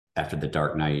after The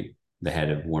Dark Knight, the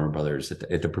head of Warner Brothers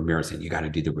at the premiere saying, "You got to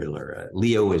do the Riddler.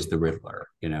 Leo is the Riddler."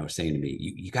 Saying to me,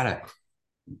 "You gotta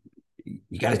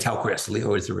tell Chris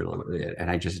Leo is the Riddler." And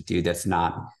I just, dude, that's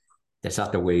not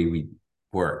the way we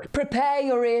work. Prepare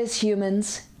your ears,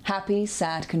 humans. Happy,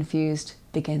 Sad, Confused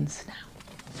begins now.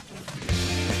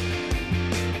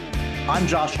 I'm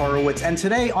Josh Horowitz, and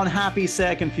today on Happy,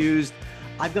 Sad, Confused,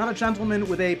 I've got a gentleman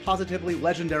with a positively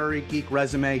legendary geek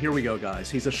resume. Here we go,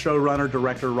 guys. He's a showrunner,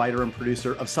 director, writer, and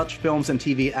producer of such films and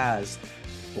TV as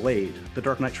Blade, The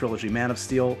Dark Knight Trilogy, Man of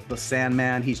Steel, The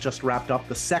Sandman. He's just wrapped up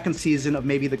the second season of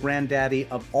maybe the granddaddy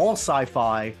of all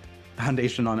sci-fi,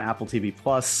 Foundation on Apple TV+.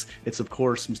 It's, of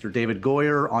course, Mr. David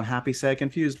Goyer on Happy, Sad,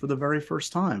 Confused for the very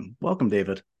first time. Welcome,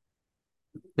 David.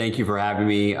 Thank you for having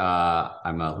me.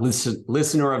 I'm a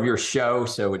listener of your show,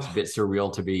 so it's a bit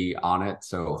surreal to be on it.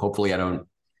 So hopefully I don't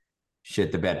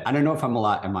shit the bed. I don't know if am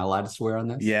I allowed to swear on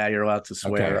this? Yeah, you're allowed to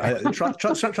swear. Okay.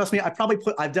 Trust me, I've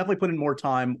definitely put in more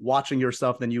time watching your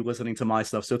stuff than you listening to my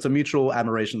stuff. So it's a mutual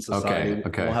admiration society.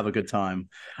 Okay. We'll have a good time.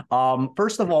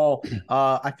 First of all,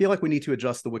 I feel like we need to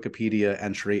adjust the Wikipedia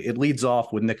entry. It leads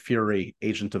off with Nick Fury,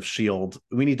 Agent of S.H.I.E.L.D.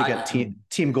 We need to get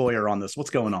Team Goyer on this. What's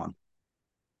going on?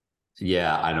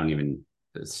 Yeah, I don't even.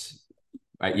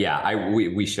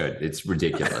 We should. It's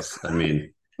ridiculous. I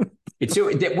mean,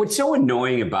 what's so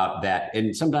annoying about that,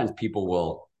 and sometimes people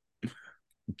will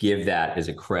give that as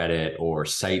a credit or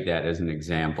cite that as an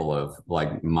example of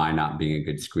like my not being a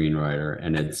good screenwriter,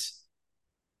 and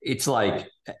it's like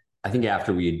I think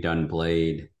after we had done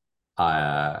Blade,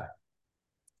 Marvel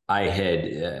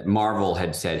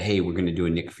had said, "Hey, we're going to do a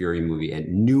Nick Fury movie at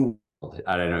New."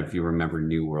 I don't know if you remember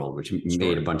New World, which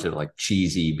made a bunch of like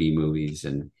cheesy B movies,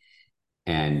 and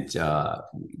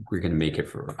we're going to make it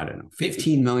for, I don't know,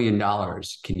 $15 million.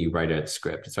 Can you write a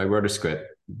script? So I wrote a script.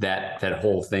 That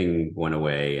whole thing went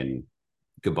away and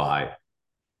goodbye.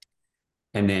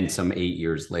 And then some 8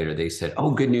 years later, they said,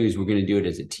 "Oh, good news. We're going to do it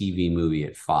as a TV movie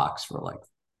at Fox for like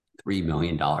 $3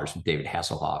 million with David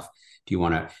Hasselhoff. Do you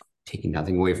want to?" Taking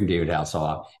nothing away from David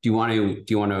Hasselhoff. Do you want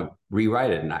to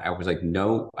rewrite it? And I was like,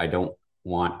 "No, I don't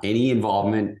want any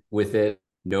involvement with it.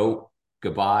 No,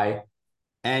 goodbye."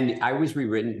 And I was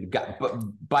rewritten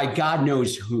by God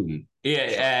knows whom,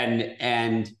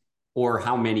 and or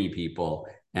how many people.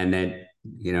 And then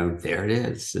there it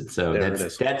is. And so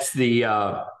that's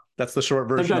the short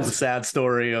version of the sad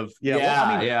story of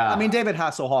I mean, David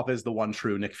Hasselhoff is the one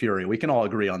true Nick Fury. We can all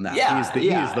agree on that. Yeah, he's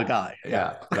the guy.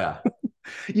 Yeah.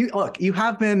 You've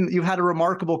had a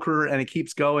remarkable career, and it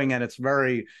keeps going, and it's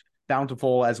very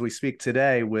bountiful as we speak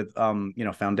today with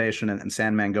Foundation and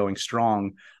Sandman going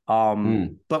strong.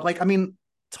 But like, I mean,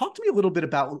 talk to me a little bit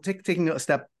about taking a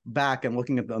step back and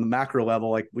looking at the macro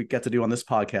level, like we get to do on this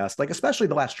podcast, like especially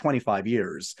the last 25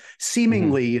 years.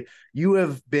 Seemingly, you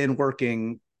have been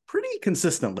working pretty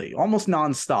consistently, almost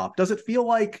nonstop. Does it feel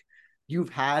like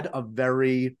you've had a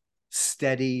very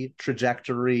steady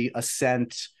trajectory,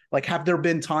 ascent? Like, have there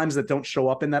been times that don't show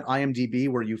up in that IMDb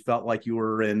where you felt like you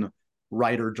were in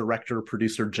writer, director,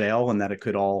 producer jail, and that it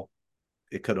could all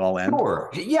end? Sure.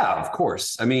 Yeah, of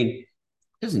course. I mean, it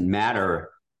doesn't matter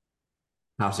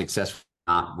how successful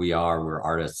we are. We're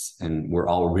artists, and we're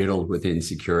all riddled with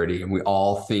insecurity, and we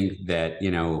all think that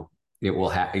it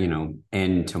will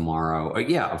end tomorrow.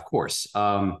 Yeah, of course.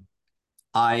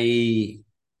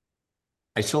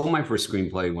 I sold my first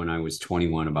screenplay when I was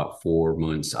 21, about 4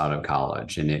 months out of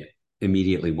college, and it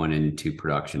immediately went into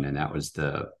production. And that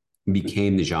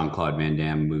became the Jean-Claude Van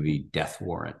Damme movie Death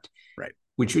Warrant, right?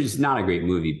 Which was not a great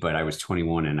movie, but I was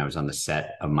 21 and I was on the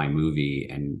set of my movie.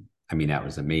 And I mean, that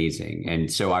was amazing. And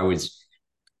so I was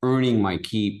earning my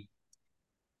keep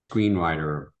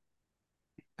screenwriter,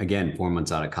 again, 4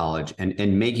 months out of college,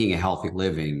 and making a healthy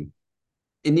living,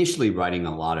 initially writing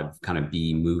a lot of kind of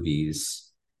B movies.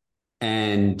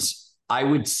 And I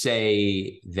would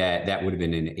say that would have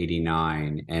been in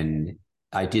 89. And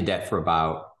I did that for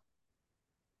about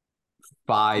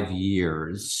 5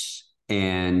 years.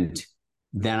 And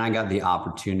then I got the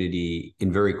opportunity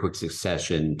in very quick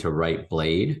succession to write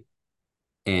Blade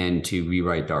and to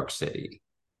rewrite Dark City.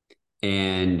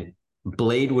 And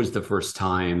Blade was the first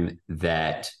time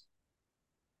that,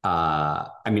 I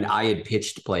had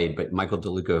pitched Blade, but Michael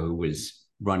DeLuca, who was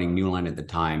running New Line at the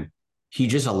time, he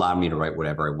just allowed me to write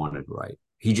whatever I wanted to write.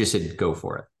 He just said, "Go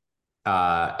for it."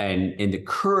 And the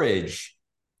courage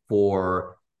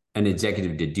for an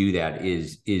executive to do that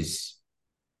is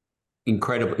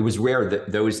incredible. It was rare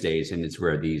those days, and it's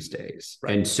rare these days.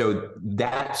 Right. And so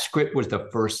that script was the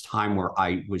first time where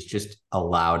I was just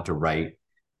allowed to write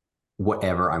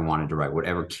whatever I wanted to write,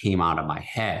 whatever came out of my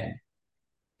head.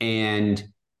 And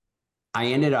I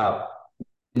ended up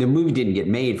the movie didn't get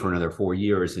made for another 4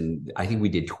 years. And I think we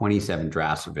did 27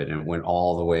 drafts of it, and it went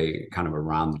all the way kind of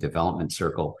around the development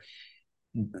circle,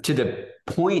 to the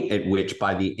point at which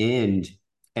by the end,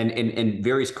 and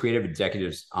various creative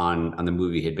executives on the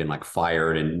movie had been like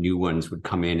fired, and new ones would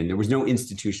come in, and there was no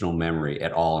institutional memory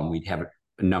at all. And we'd have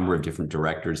a number of different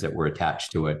directors that were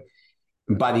attached to it.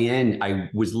 And by the end, I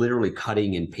was literally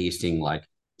cutting and pasting like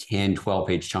 10,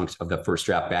 12-page chunks of the first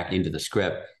draft back into the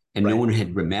script, and no one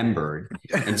had remembered.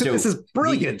 And so this is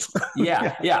brilliant.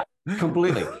 Yeah,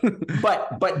 completely.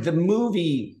 But the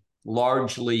movie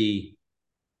largely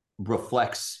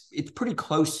reflects, it's pretty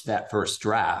close to that first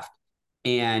draft,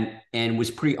 and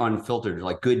was pretty unfiltered,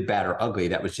 like good, bad, or ugly.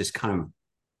 That was just kind of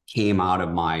came out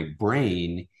of my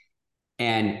brain.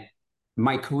 And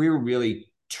my career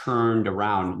really turned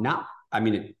around. Not, I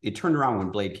mean, it turned around when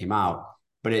Blade came out,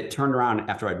 but it turned around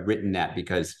after I'd written that,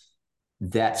 because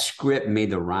that script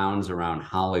made the rounds around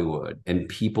Hollywood, and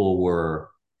people were,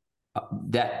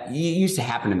 that used to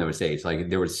happen in those days.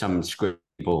 Like there was some script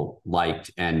people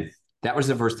liked, and that was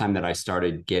the first time that I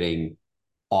started getting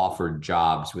offered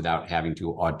jobs without having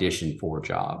to audition for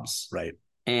jobs. Right.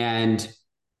 And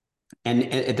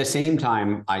at the same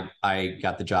time, I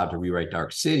got the job to rewrite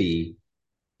Dark City.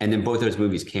 And then both those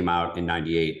movies came out in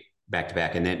 98 back to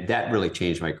back. And that really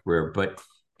changed my career. But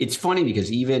it's funny because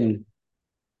even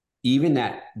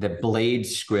that the Blade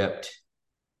script,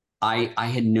 I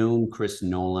had known Chris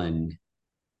Nolan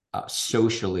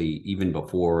socially even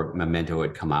before Memento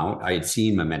had come out. I had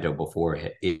seen Memento before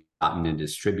it gotten a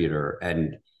distributor,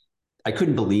 and I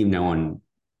couldn't believe no one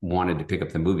wanted to pick up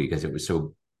the movie, because it was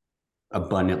so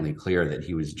abundantly clear that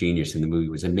he was genius and the movie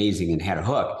was amazing and had a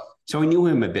hook. So I knew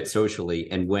him a bit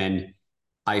socially. And when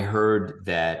I heard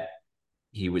that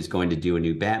he was going to do a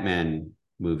new Batman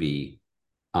movie,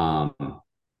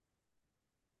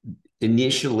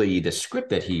 initially the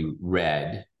script that he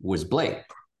read was Blade.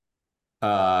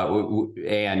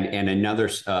 And another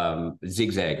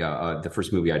Zigzag, the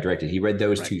first movie I directed. He read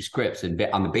those two scripts, and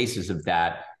on the basis of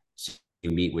that, you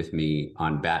meet with me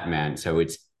on Batman. So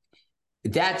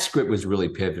that script was really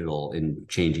pivotal in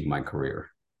changing my career.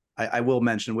 I will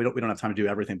mention, we don't have time to do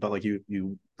everything, but like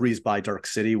you breezed by Dark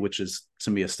City, which is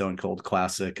to me a stone cold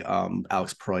classic.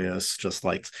 Alex Proyas, just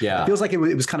like, it feels like it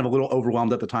was kind of a little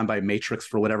overwhelmed at the time by Matrix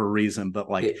for whatever reason, but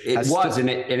like it was, and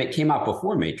it came out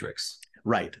before Matrix.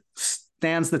 Right.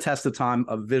 Stands the test of time,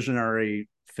 a visionary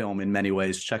film in many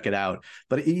ways. Check it out.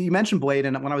 But you mentioned Blade,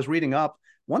 and when I was reading up,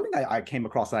 one thing I came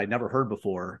across that I'd never heard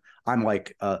before, I'm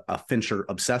like a Fincher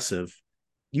obsessive.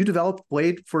 You developed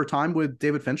Blade for a time with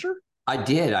David Fincher? I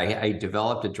did. I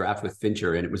developed a draft with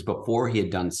Fincher, and it was before he had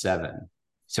done Seven.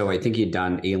 So I think he had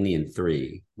done Alien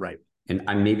 3. Right.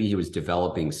 And maybe he was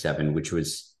developing Seven, which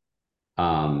was,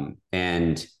 and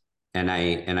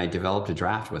I developed a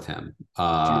draft with him.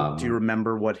 Do you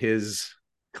remember what his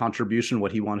contribution,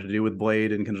 what he wanted to do with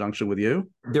Blade in conjunction with you?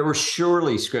 There were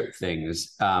surely script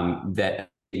things that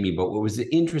made me, but what was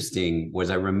interesting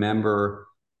was I remember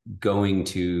going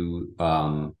to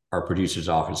our producer's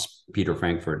office, Peter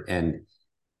Frankfurt, and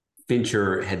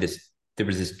Fincher had there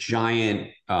was this giant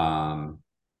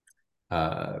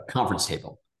conference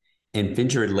table, and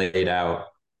Fincher had laid out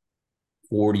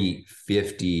 40,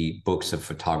 50 books of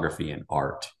photography and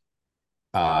art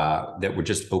that were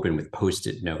just open with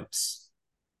Post-it notes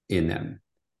in them.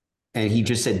 And he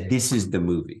just said, this is the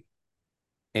movie.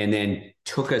 And then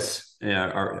took us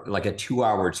like a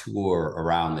 2-hour tour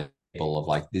around the table of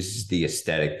like, this is the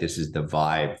aesthetic, this is the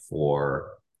vibe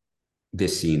for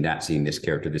this scene, that scene, this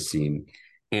character, this scene.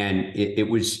 And it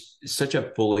was such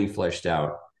a fully fleshed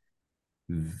out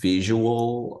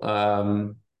visual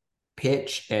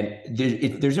pitch. And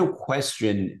there's no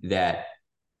question that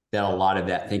a lot of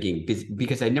that thinking,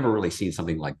 because I'd never really seen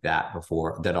something like that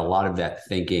before, that a lot of that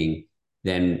thinking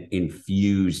then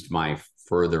infused my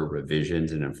further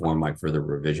revisions and informed my further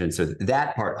revisions. So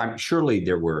that part, surely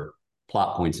there were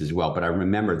plot points as well, but I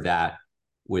remember that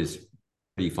was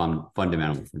pretty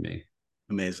fundamental for me.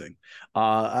 Amazing.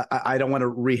 I don't want to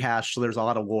rehash. So there's a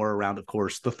lot of lore around, of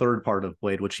course, the third part of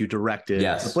Blade, which you directed.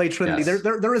 Yes. The Blade Trinity. Yes.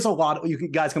 There is a lot.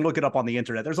 Guys can look it up on the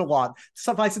internet. There's a lot.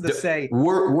 Suffice it to say,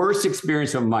 worst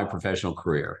experience of my professional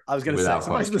career. I was going to say,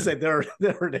 suffice it to say, there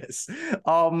it is.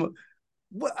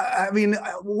 I mean,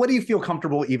 what do you feel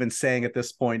comfortable even saying at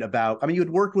this point about? I mean, you had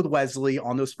worked with Wesley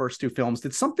on those first two films.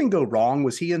 Did something go wrong?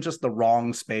 Was he in just the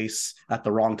wrong space at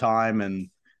the wrong time, and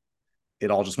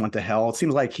it all just went to hell? It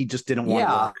seems like he just didn't want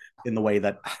to work in the way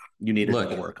that you needed him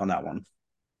to work on that one.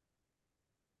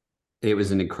 It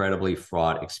was an incredibly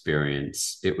fraught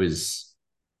experience. It was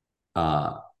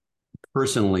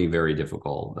personally very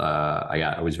difficult.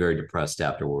 I was very depressed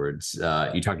afterwards.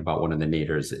 You talked about one of the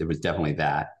naders. It was definitely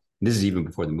that. This is even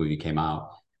before the movie came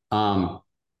out.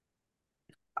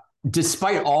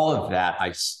 Despite all of that,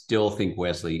 I still think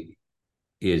Wesley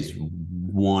is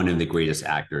one of the greatest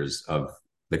actors of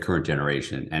the current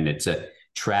generation. And it's a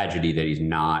tragedy that he's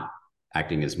not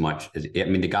acting as much as, I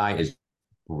mean, the guy is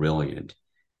brilliant.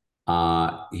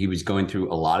 He was going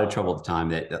through a lot of trouble at the time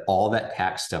that all that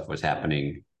tax stuff was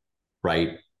happening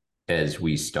right as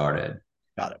we started.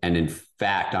 Got it. And in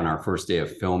fact, on our first day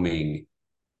of filming,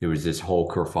 there was this whole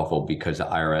kerfuffle because the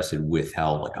IRS had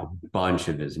withheld like a bunch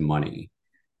of his money.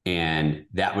 And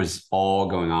that was all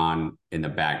going on in the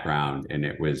background. And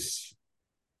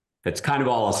that's kind of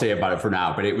all I'll say about it for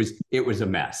now, but it was a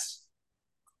mess.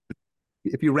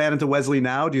 If you ran into Wesley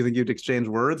now, do you think you'd exchange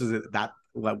words? Is it that,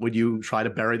 would you try to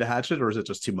bury the hatchet, or is it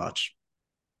just too much?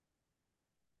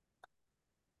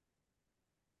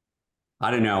 I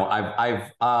don't know.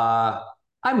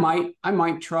 I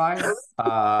might try.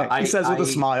 He says with a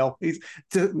smile.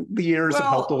 The years have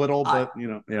helped a little, but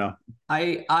yeah.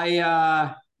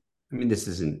 I mean, this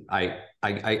isn't. I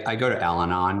go to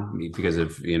Al-Anon because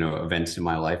of events in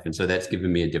my life, and so that's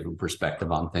given me a different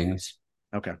perspective on things.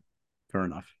 Okay, fair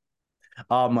enough.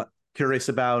 Curious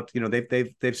about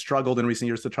they've struggled in recent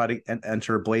years to try to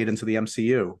enter Blade into the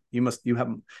MCU.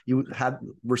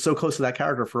 We're so close to that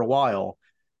character for a while.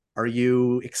 Are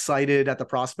you excited at the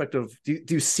prospect of do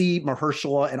you see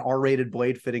Mahershala and R-rated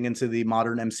Blade fitting into the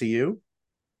modern MCU?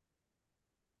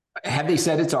 Have they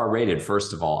said it's R-rated?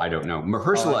 First of all, I don't know.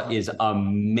 Mahershala is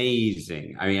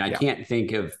amazing. I mean, I can't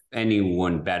think of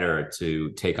anyone better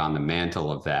to take on the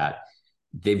mantle of that.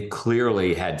 They've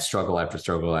clearly had struggle after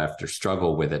struggle after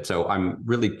struggle with it. So I'm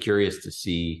really curious to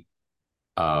see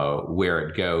where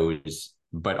it goes.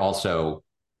 But also,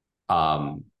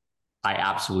 I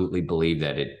absolutely believe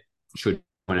that it should be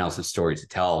someone else's story to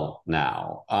tell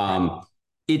now.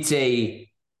 It's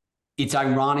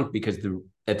ironic because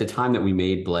at the time that we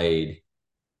made Blade,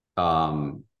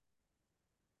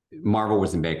 Marvel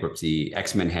was in bankruptcy.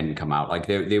 X-Men hadn't come out. Like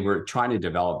they were trying to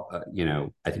develop,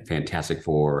 I think Fantastic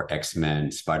Four, X-Men,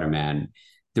 Spider-Man.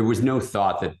 There was no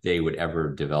thought that they would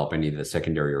ever develop any of the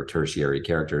secondary or tertiary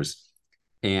characters.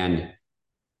 And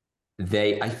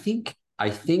I think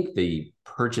the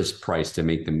purchase price to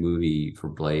make the movie for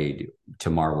Blade to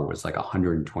Marvel was like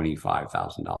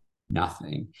 $125,000.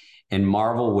 Nothing. And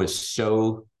Marvel was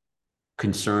so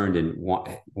concerned and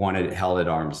wanted it held at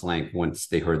arm's length once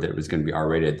they heard that it was going to be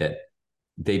R-rated that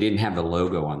they didn't have the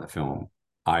logo on the film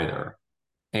either.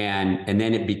 And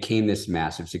then it became this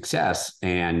massive success,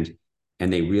 and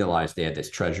they realized they had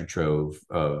this treasure trove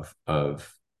of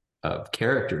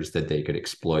characters that they could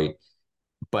exploit.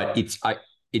 But it's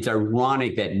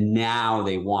ironic that now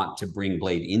they want to bring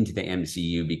Blade into the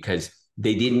MCU because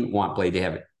they didn't want Blade to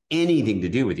have anything to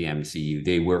do with the MCU.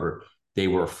 They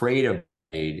were afraid of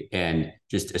Blade and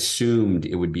just assumed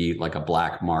it would be like a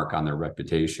black mark on their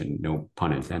reputation. No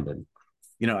pun intended.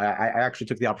 I actually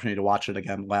took the opportunity to watch it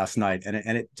again last night, and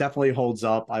it definitely holds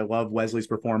up. I love Wesley's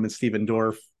performance, Stephen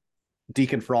Dorff,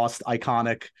 Deacon Frost,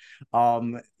 iconic.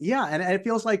 And it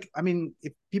feels like, I mean,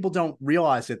 if people don't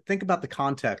realize it, think about the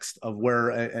context of where,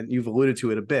 and you've alluded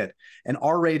to it a bit, an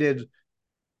R-rated,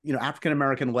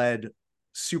 African-American led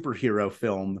superhero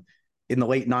film in the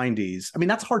late 90s. I mean,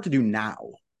 that's hard to do now,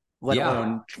 let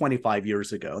alone 25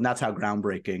 years ago. And that's how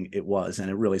groundbreaking it was. And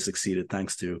it really succeeded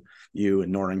thanks to you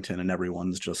and Norrington and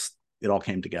everyone's it all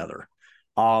came together.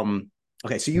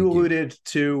 Okay, so you alluded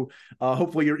to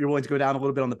hopefully you're willing to go down a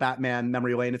little bit on the Batman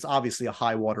memory lane. It's obviously a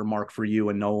high water mark for you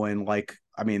and Nolan. Like,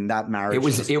 I mean, that marriage.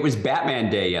 It was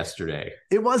Batman Day yesterday.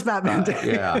 It was Batman Day.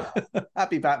 Yeah.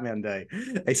 Happy Batman Day.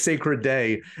 A sacred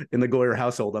day in the Goyer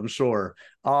household, I'm sure.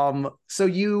 So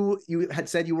you had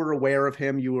said you were aware of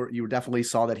him. You definitely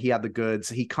saw that he had the goods.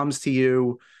 He comes to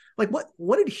you. Like,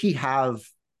 what did he have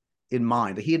in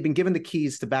mind? He had been given the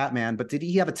keys to Batman, but did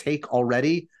he have a take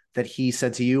already that he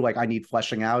said to you, like, I need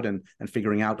fleshing out and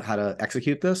figuring out how to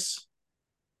execute this?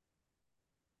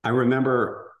 I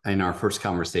remember in our first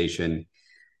conversation,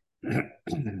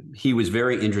 he was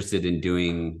very interested in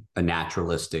doing a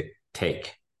naturalistic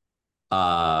take,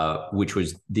 which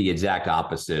was the exact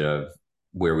opposite of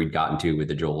where we'd gotten to with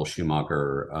the Joel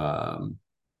Schumacher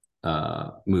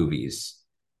movies.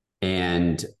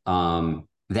 And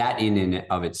that in and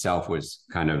of itself was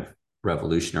kind of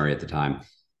revolutionary at the time.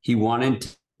 He wanted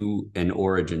to do an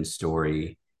origin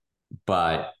story,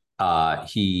 but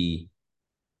he,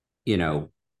 in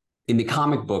the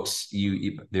comic books,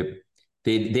 they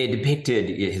depicted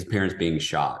his parents being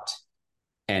shot,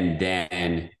 and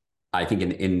then I think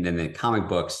in the comic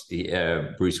books,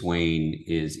 Bruce Wayne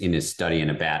is in his study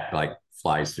and a bat like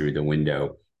flies through the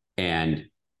window, and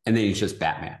then he's just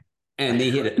Batman. And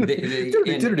they hit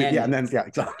it. Yeah, and then yeah,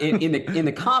 exactly. in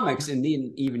the comics and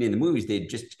then even in the movies, they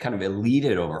just kind of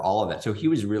eluded over all of that. So he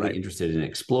was really interested in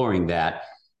exploring that.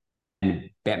 And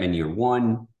Batman Year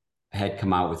One had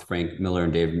come out with Frank Miller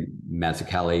and Dave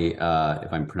Mazzucchelli,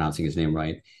 if I'm pronouncing his name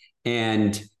right.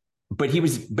 But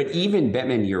even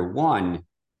Batman Year One,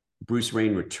 Bruce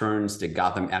Wayne returns to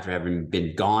Gotham after having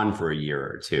been gone for a year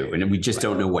or two, and we just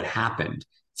don't know what happened.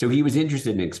 So he was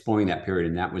interested in exploring that period,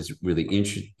 and that was really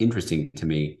interesting to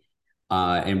me.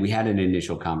 And we had an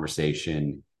initial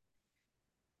conversation,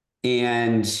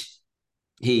 and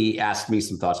he asked me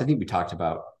some thoughts. I think we talked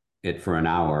about it for an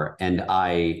hour, and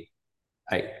I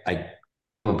a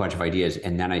bunch of ideas,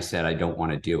 and then I said I don't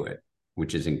want to do it,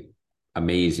 which is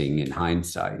amazing in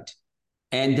hindsight.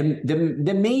 And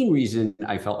the main reason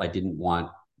I felt I didn't want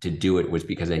to do it was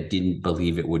because I didn't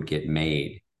believe it would get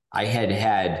made. I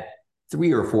had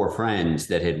 3 or 4 friends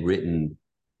that had written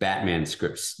Batman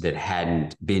scripts that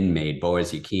hadn't been made.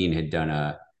 Boaz Yakin had done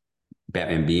a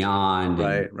Batman Beyond,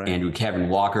 and Andrew Kevin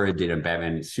Walker did a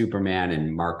Batman and Superman,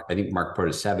 and Mark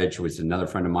Protasevich was another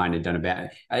friend of mine, had done a Batman.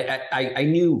 I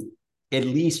knew at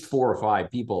least 4 or 5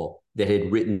 people that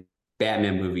had written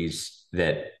Batman movies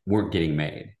that weren't getting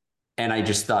made. And I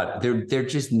just thought they're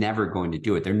just never going to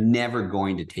do it. They're never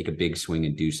going to take a big swing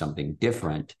and do something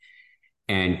different.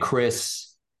 And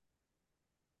Chris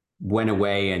went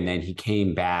away, and then he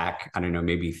came back, I don't know,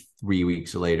 maybe 3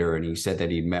 weeks later, and he said that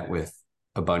he met with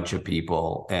a bunch of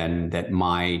people, and that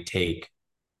my take,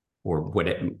 or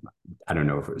I don't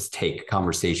know if it was take,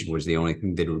 conversation was the only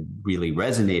thing that really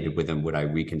resonated with him. Would I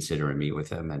reconsider and meet with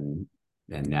him? And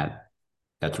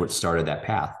that's what started that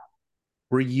path.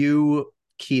 Were you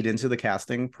keyed into the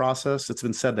casting process? It's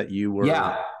been said that you were,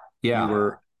 you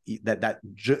were that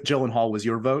Gyllenhaal was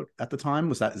your vote at the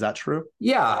time. Is that true?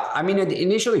 Yeah, I mean,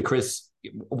 initially Chris,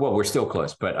 well, we're still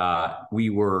close, but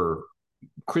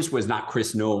Chris was not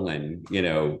Chris Nolan,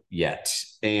 yet.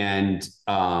 And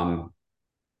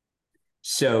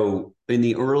so in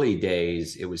the early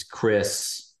days, it was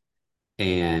Chris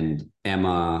and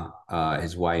Emma,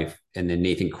 his wife, and then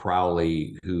Nathan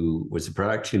Crowley, who was a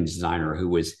production designer, who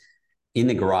was in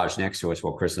the garage next to us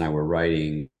while Chris and I were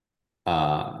writing,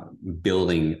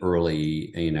 building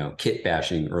early, kit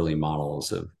bashing early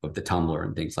models of the Tumbler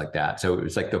and things like that. So it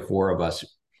was like the 4 of us,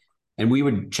 and we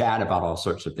would chat about all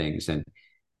sorts of things. And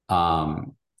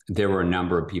there were a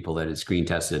number of people that had screen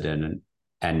tested,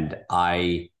 and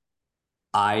I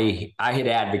had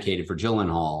advocated for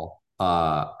Gyllenhaal.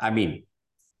 I mean,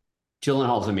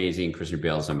 Gyllenhaal's amazing, Christian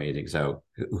Bale's amazing, so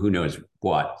who knows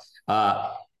what.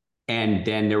 And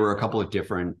then there were a couple of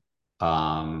different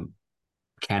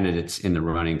candidates in the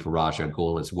running for Ra's al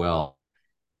Ghul as well.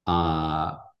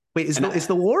 Wait, is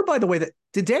the lore, by the way, that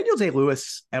did Daniel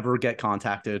Day-Lewis ever get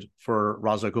contacted for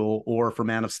Ra's al Ghul or for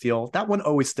Man of Steel? That one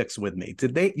always sticks with me.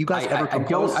 Did you guys ever come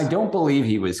close? I don't believe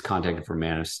he was contacted for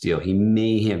Man of Steel. He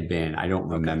may have been. I don't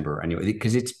remember anyway,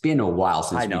 because it's been a while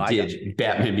since we did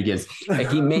Batman Begins.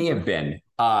 He may have been.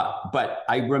 But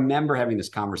I remember having this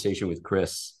conversation with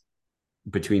Chris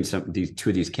between these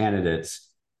 2 of these candidates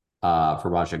for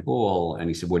Ra's al Ghul, and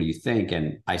he said, "What do you think?"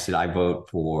 And I said, "I vote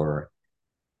for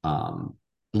Liam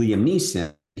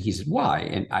Neeson." He said, "Why?"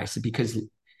 And I said, "Because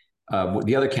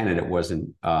the other candidate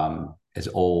wasn't as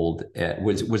old,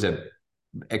 was a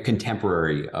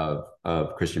contemporary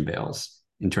of Christian Bale's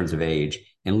in terms of age,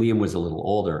 and Liam was a little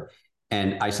older."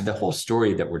 And I said, "The whole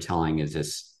story that we're telling is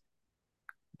this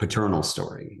paternal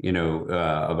story,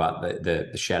 about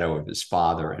the shadow of his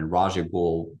father, and Ra's al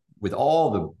Ghul, with all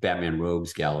the Batman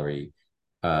Rogues Gallery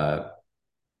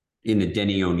in the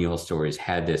Denny O'Neil stories,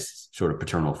 had this sort of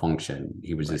paternal function.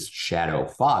 He was this shadow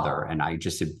father." And I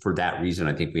just said, for that reason,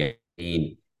 I think we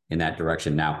lean in that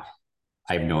direction. Now,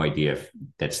 I have no idea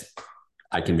if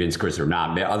I convinced Chris or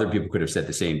not. Other people could have said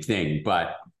the same thing,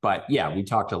 but yeah, we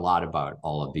talked a lot about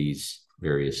all of these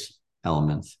various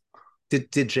elements.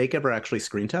 Did Jake ever actually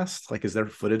screen test? Like, is there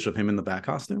footage of him in the bat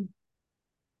costume?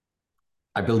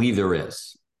 I believe there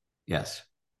is. Yes.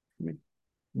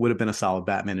 Would have been a solid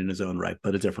Batman in his own right,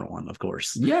 but a different one, of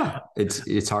course. Yeah,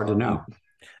 it's hard to know.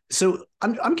 So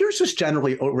I'm curious, just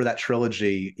generally over that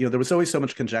trilogy. There was always so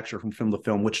much conjecture from film to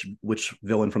film which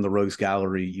villain from the Rogues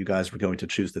Gallery you guys were going to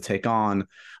choose to take on.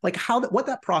 Like what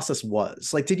that process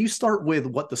was. Like, did you start with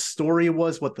what the story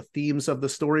was, what the themes of the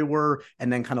story were,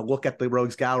 and then kind of look at the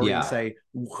Rogues Gallery and say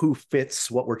who fits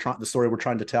the story we're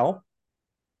trying to tell?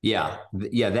 Yeah,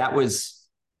 that was.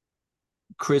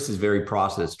 Chris is very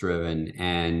process driven,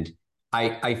 and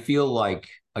I feel like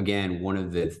again, one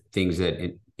of the things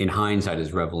that in hindsight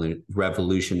is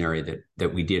revolutionary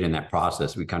that we did in that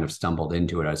process, we kind of stumbled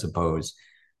into it, I suppose,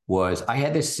 was I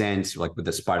had this sense, like with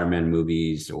the Spider-Man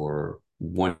movies or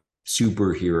one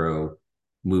superhero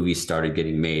movie started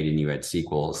getting made and you had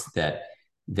sequels, that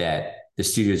the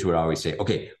studios would always say,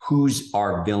 okay, who's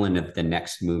our villain of the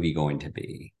next movie going to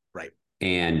be? Right.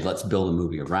 And let's build a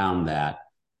movie around that.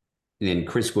 And then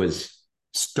Chris was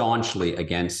staunchly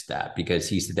against that because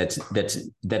he said that's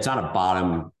not a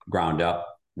bottom ground up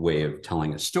way of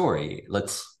telling a story.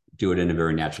 Let's do it in a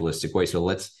very naturalistic way. So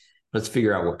let's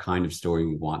figure out what kind of story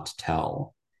we want to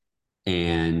tell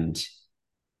and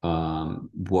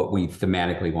what we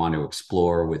thematically want to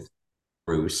explore with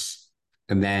Bruce.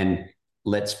 And then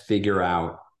let's figure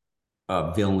out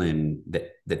a villain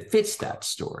that fits that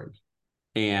story.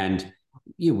 And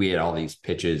we had all these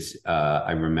pitches.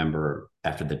 I remember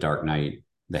after The Dark Knight,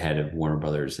 the head of Warner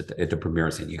Brothers at the premiere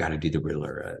saying, "You got to do the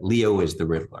Riddler. Leo is the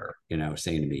Riddler."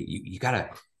 Saying to me, "You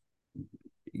got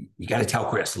to tell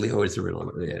Chris Leo is the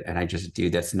Riddler." And I just,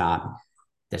 dude, that's not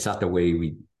the way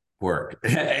we work.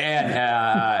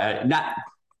 And not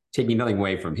taking nothing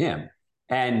away from him.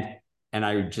 And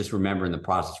I just remember in the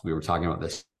process we were talking about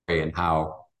this and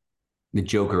how the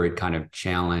Joker had kind of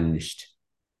challenged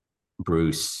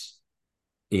Bruce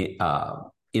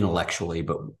intellectually,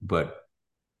 but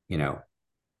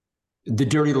the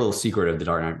dirty little secret of The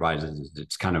Dark Knight Rises is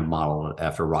it's kind of modeled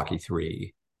after Rocky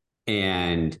III,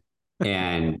 and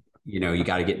you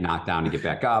got to get knocked down to get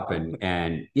back up,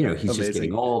 and he's Amazing. Just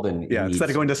getting old, and instead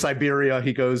of going to Siberia,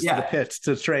 he goes to the pits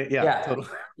to train. Totally.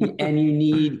 And you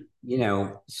need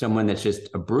someone that's just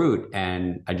a brute,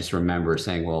 and I just remember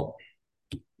saying, "Well,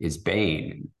 is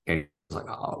Bane?" And it's like,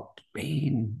 "Oh,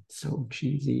 Bane, so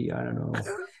cheesy." I don't know,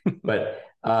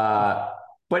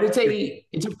 but it's a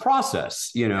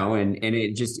process, and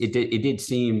it did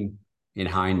seem in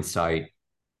hindsight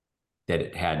that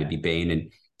it had to be Bane,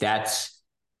 and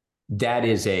that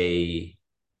is a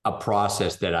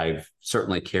process that I've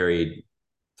certainly carried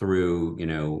through,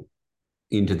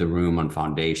 into the room on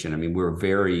Foundation. I mean, we're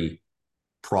very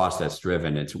process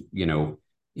driven. It's,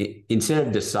 instead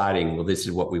of deciding, well, this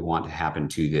is what we want to happen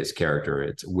to this character,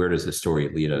 it's where does the story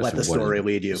lead us? Let the story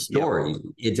lead you. Story,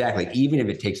 exactly. Even if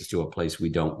it takes us to a place we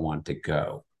don't want to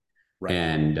go. Right.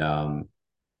 And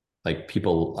like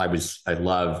people, I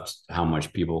loved how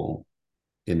much people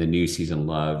in the new season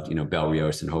loved, Bel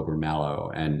Rios and Hoper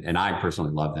Mallow, and I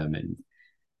personally love them.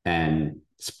 And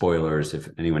spoilers if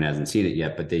anyone hasn't seen it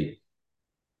yet, but they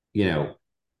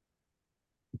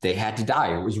had to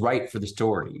die. It was right for the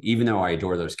story, even though I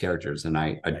adore those characters and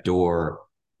I adore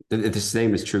the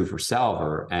same is true for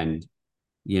Salver. And,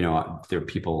 there are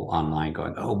people online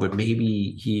going, "Oh, but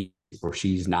maybe he or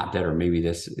she's not dead, or maybe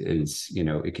this is,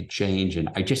 it could change." And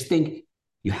I just think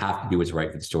you have to do what's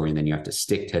right for the story. And then you have to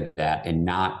stick to that and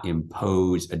not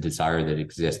impose a desire that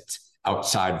exists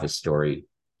outside of the story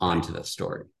onto the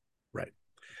story. Right.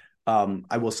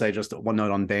 I will say just one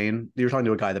note on Bane. You're talking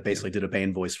to a guy that basically did a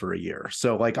Bane voice for a year.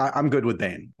 So like, I'm good with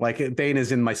Bane. Like Bane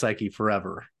is in my psyche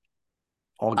forever.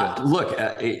 All good. Look,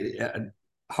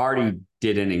 Hardy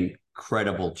did an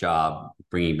incredible job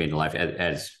bringing Bane to life,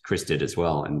 as Chris did as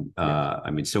well. And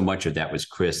I mean, so much of that was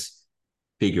Chris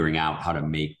figuring out how to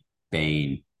make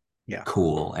Bane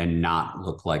cool and not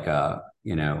look like a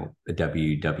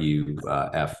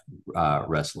WWF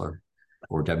wrestler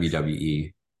or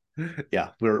WWE.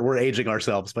 Yeah, we're aging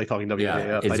ourselves by talking WWF.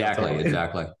 Yeah, exactly.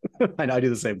 I know, I do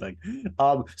the same thing.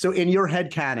 So in your head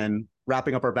canon,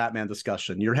 wrapping up our Batman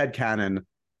discussion, your head canon,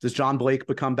 does John Blake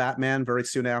become Batman very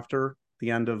soon after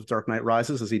the end of Dark Knight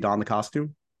Rises? Does he don the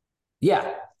costume?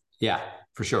 Yeah,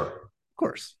 for sure. Of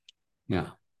course. Yeah.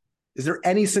 Is there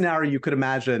any scenario you could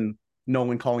imagine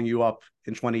Nolan calling you up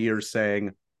in 20 years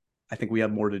saying, "I think we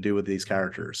have more to do with these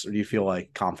characters"? Or do you feel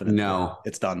like confident? No,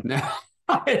 it's done. No,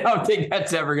 I don't think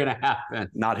that's ever going to happen.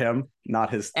 Not him,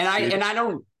 not his. I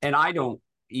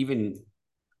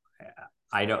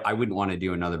wouldn't want to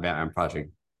do another Batman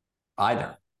project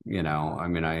either. I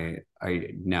mean, I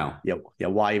no. Yeah.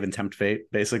 Why even tempt fate,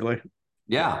 basically?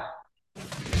 Yeah.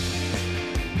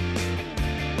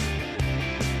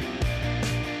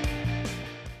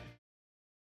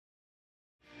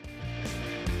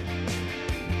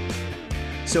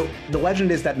 So the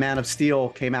legend is that Man of Steel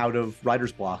came out of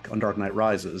writer's block on Dark Knight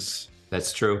Rises.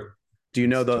 That's true. Do you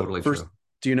know totally true.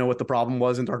 Do you know what the problem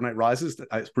was in Dark Knight Rises?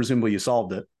 Presumably you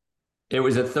solved it. It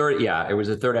was a third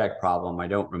act problem. I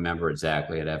don't remember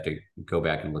exactly. I'd have to go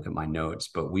back and look at my notes,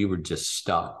 but we were just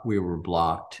stuck. We were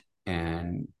blocked,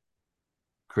 and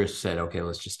Chris said, "Okay,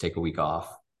 let's just take a week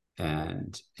off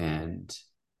and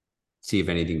see if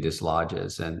anything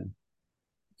dislodges." And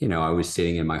I was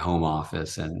sitting in my home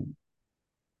office and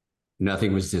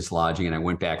nothing was dislodging. And I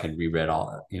went back and reread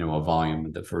all, a volume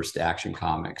of the first Action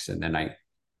Comics. And then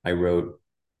I wrote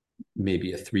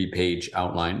maybe a 3-page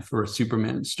outline for a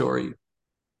Superman story.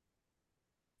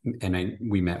 And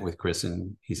we met with Chris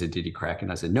and he said, did he crack?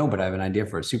 And I said, no, but I have an idea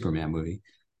for a Superman movie.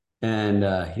 And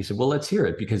he said, well, let's hear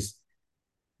it, because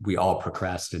we all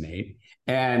procrastinate.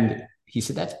 And he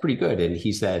said, that's pretty good. And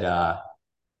he said,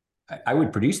 I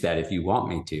would produce that if you want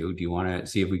me to. Do you want to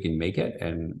see if we can make it?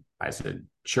 And I said,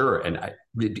 sure. And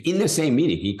in the same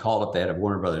meeting, he called up the head of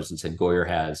Warner Brothers and said, Goyer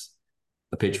has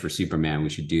a pitch for Superman. We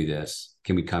should do this.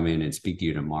 Can we come in and speak to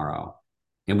you tomorrow?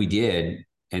 And we did.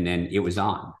 And then it was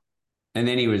on. And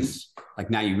then he was like,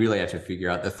 now you really have to figure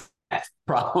out the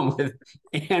problem with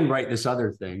and write this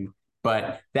other thing.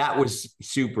 But that was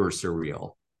super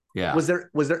surreal. Yeah. Was there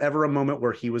ever a moment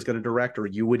where he was going to direct, or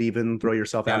you would even throw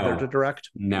yourself out there to direct?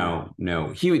 No.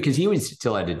 Because he was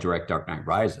still had to direct Dark Knight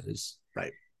Rises.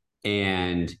 Right.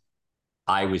 And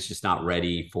I was just not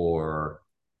ready for,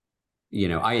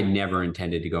 I had never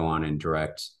intended to go on and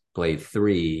direct Blade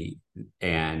 3.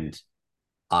 And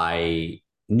I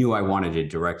knew I wanted to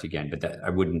direct again, but that I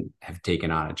wouldn't have taken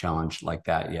on a challenge like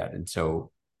that yet. And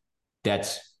so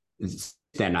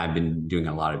then I've been doing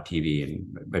a lot of TV,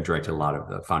 and I directed a lot of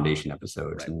the Foundation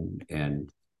episodes, right,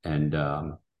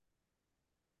 and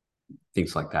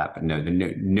things like that. But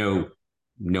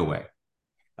no way.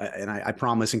 And I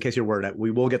promise, in case you're worried,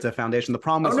 we will get to Foundation. The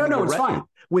problem is, it's fine.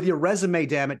 With your resume,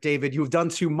 damn it, David, you've done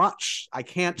too much. I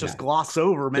can't just gloss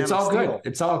over Man It's of all Steel. good.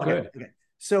 It's all good. Okay.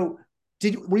 So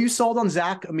were you sold on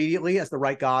Zach immediately as the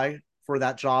right guy for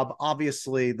that job?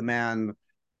 Obviously, the man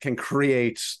can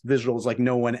create visuals like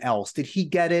no one else. Did he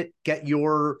get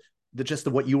the gist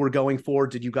of what you were going for?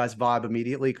 Did you guys vibe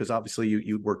immediately? Because obviously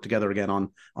you worked together again on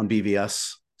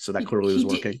BVS, so that clearly was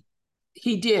working.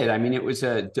 He did. I mean, it was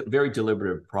a very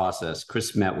deliberative process.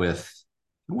 Chris met with,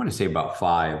 I want to say, about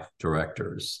 5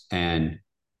 directors, and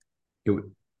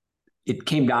it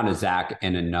came down to Zach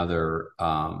and another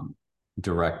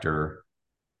director,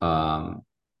 and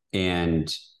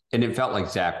it felt like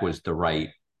Zach was the right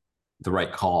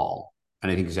call.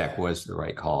 And I think Zach was the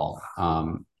right call.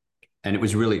 And it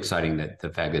was really exciting that the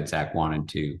fact that Zach wanted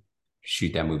to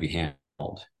shoot that movie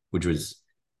handheld, which was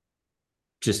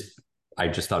I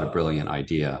just thought a brilliant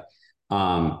idea.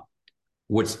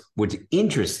 What's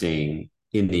interesting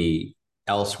in the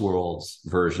Elseworlds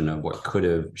version of what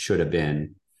should have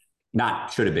been, but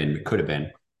could have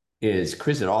been, is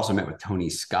Chris had also met with Tony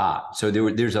Scott. So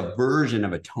there's a version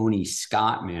of a Tony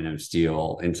Scott Man of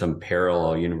Steel in some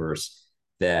parallel universe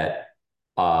that,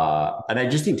 and I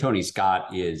just think Tony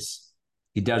Scott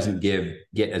he doesn't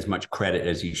get as much credit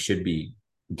as he should be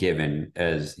given,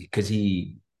 because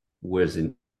he was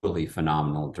an really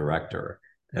phenomenal director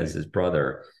as his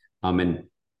brother. And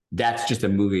that's just a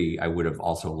movie I would have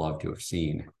also loved to have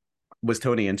seen. Was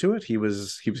Tony into it? He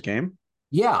was game?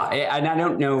 Yeah. And I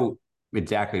don't know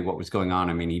exactly what was going on.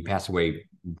 I mean, he passed away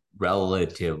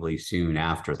relatively soon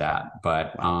after that,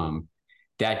 but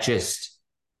that just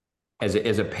as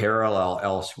a parallel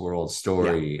Elseworld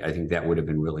story, I think that would have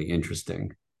been really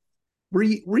interesting. Were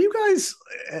you guys,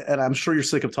 and I'm sure you're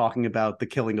sick of talking about the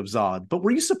killing of Zod, but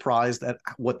were you surprised at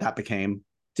what that became?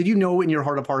 Did you know in your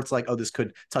heart of hearts, like, oh, this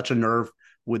could touch a nerve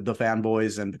with the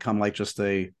fanboys and become like just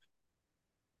a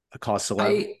cause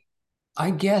celeb?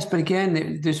 I guess, but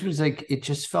again, this was like, it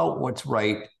just felt what's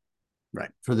right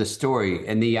for the story.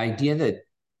 And the idea that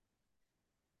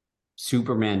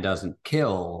Superman doesn't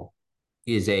kill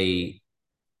is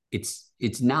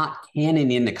it's not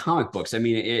canon in the comic books. I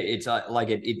mean,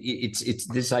 it's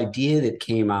this idea that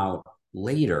came out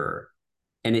later,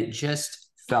 and it just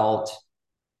felt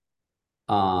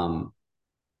the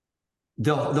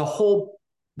whole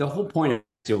point of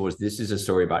it was, this is a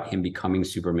story about him becoming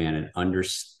Superman and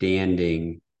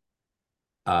understanding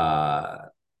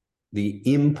the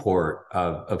import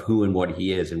of who and what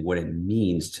he is and what it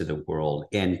means to the world,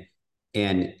 and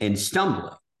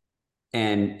stumbling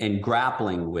and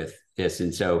grappling with this.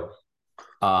 And so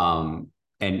and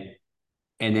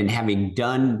then having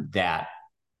done that,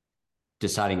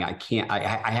 deciding I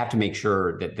have to make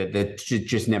sure that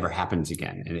just never happens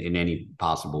again in any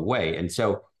possible way. And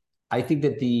so I think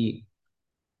that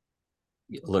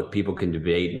people can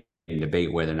debate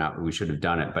whether or not we should have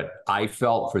done it, but I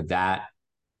felt for that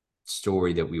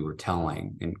story that we were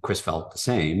telling, and Chris felt the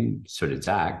same, so did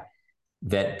Zach,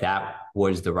 that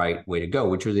was the right way to go,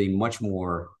 which was a much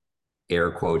more,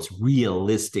 air quotes,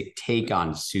 realistic take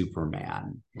on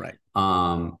Superman. Right.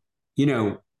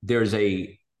 There's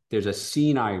a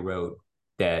scene I wrote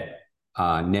that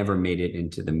never made it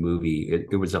into the movie.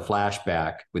 It was a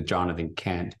flashback with Jonathan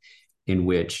Kent in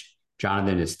which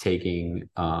Jonathan is taking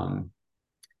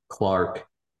Clark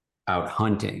out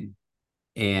hunting,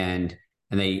 and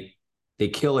they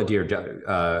kill a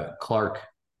deer. Clark,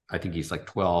 I think he's like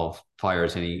 12,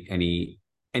 fires, and he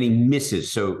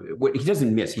misses. So what he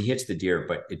doesn't miss, he hits the deer,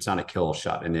 but it's not a kill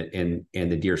shot, and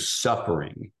the deer's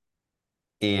suffering,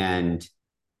 and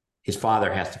his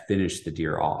father has to finish the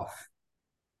deer off.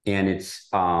 And it's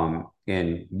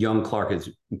and young Clark is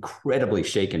incredibly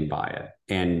shaken by it,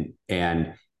 and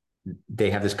they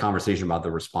have this conversation about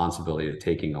the responsibility of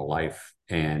taking a life.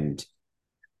 And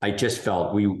I just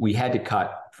felt we had to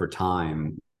cut for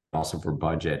time, also for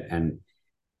budget. And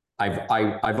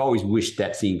I've always wished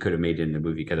that scene could have made it in the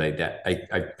movie, because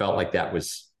I felt like that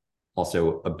was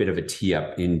also a bit of a tee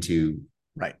up into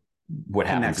right what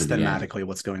happens thematically,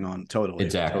 what's going on. Totally.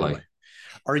 Exactly. Totally.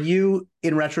 Are you,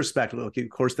 in retrospect, look, of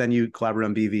course, then you collaborate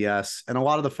on BVS, and a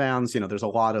lot of the fans, there's a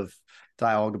lot of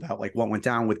dialogue about like what went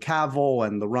down with Cavill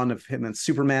and the run of him and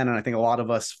Superman. And I think a lot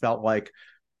of us felt like,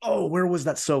 oh, where was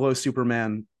that solo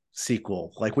Superman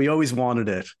sequel? Like, we always wanted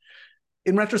it.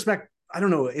 In retrospect, I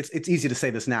don't know, it's easy to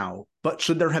say this now, but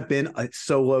should there have been a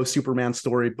solo Superman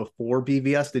story before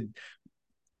BVS?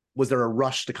 Was there a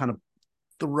rush to kind of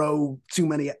throw too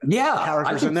many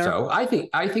characters in there? So. I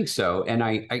think so. And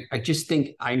I just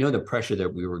think, I know the pressure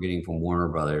that we were getting from Warner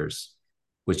Brothers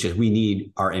was just, we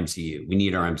need our MCU. We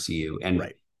need our MCU. And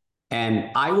right.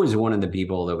 And I was one of the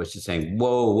people that was just saying,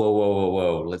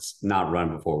 whoa, let's not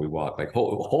run before we walk. Like,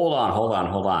 hold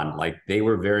on. Like, they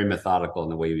were very methodical in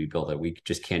the way we built it. We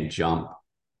just can't jump,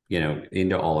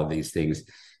 into all of these things.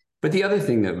 But the other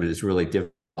thing that was really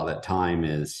difficult at that time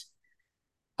is,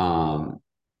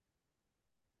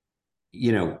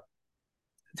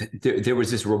 there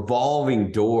was this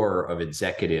revolving door of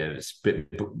executives,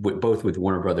 both with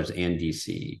Warner Brothers and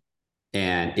DC.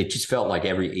 And it just felt like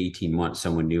every 18 months,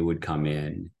 someone new would come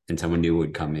in, and someone new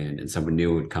would come in, and someone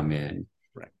new would come in.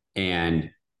 Right. And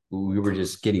we were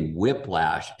just getting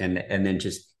whiplash. And then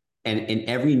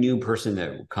every new person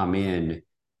that would come in,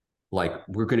 like,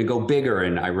 we're going to go bigger.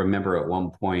 And I remember at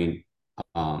one point,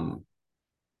 the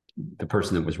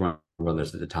person that was running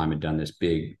Brothers at the time had done this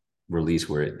big release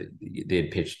where they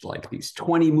had pitched like these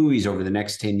 20 movies over the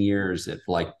next 10 years that,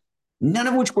 like, none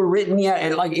of which were written yet.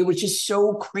 And like, it was just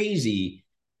so crazy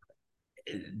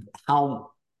how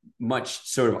much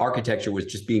sort of architecture was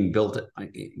just being built,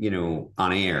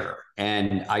 on air.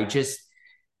 And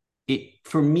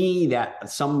for me, that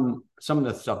some of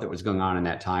the stuff that was going on in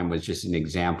that time was just an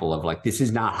example of, like, this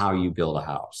is not how you build a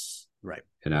house. Right.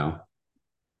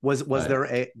 Was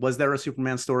there a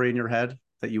Superman story in your head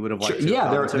that you would have liked to?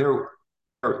 Yeah, there was.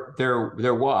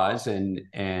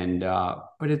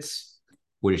 But it's,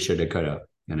 woulda, shoulda, coulda,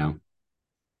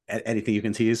 Anything you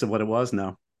can tease of what it was?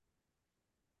 No.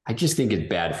 I just think it's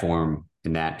bad form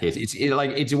in that case.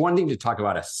 It's one thing to talk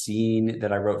about a scene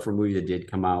that I wrote for a movie that did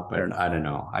come out, but I don't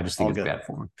know. I just think it's bad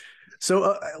form.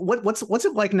 So what's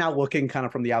it like now, looking kind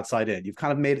of from the outside in? You've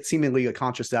kind of made it seemingly a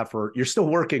conscious effort. You're still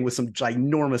working with some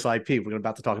ginormous IP. We're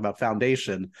about to talk about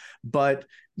Foundation, but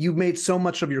you've made so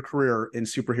much of your career in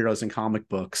superheroes and comic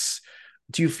books.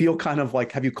 Do you feel kind of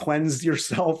like, have you cleansed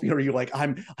yourself? Or are you like,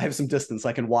 I have some distance,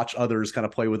 I can watch others kind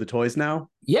of play with the toys now?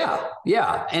 Yeah.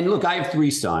 And look, I have 3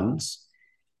 sons.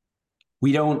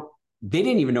 They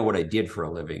didn't even know what I did for a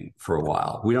living for a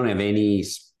while. We don't have any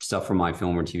stuff from my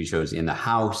film or TV shows in the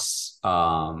house.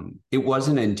 It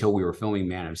wasn't until we were filming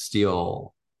Man of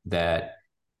Steel that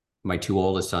my 2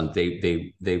 oldest sons,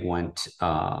 they went,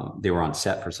 they were on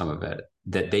set for some of it,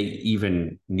 that they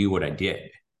even knew what I did.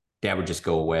 Dad would just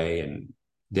go away and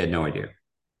they had no idea.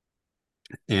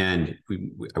 And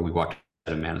we walked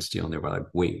out of Man of Steel and they were like,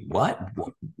 wait, what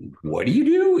do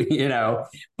you do?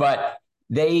 But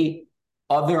they,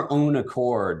 of their own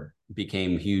accord,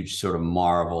 became huge sort of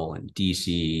Marvel and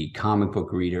DC comic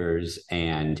book readers.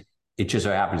 And it just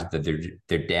so happens that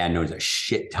their dad knows a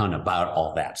shit ton about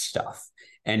all that stuff.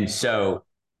 And so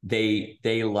they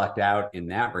lucked out in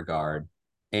that regard.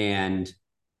 And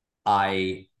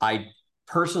I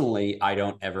personally, I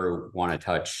don't ever want to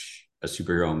touch a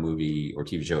superhero movie or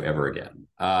TV show ever again,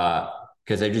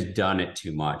 because I've just done it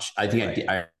too much. I think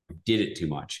I did it too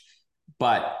much,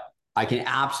 but I can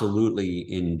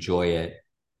absolutely enjoy it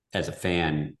as a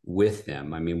fan with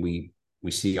them. I mean, we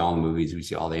see all the movies, we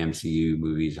see all the MCU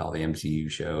movies, all the MCU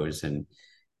shows, and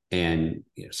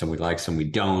some we like, some we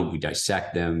don't. We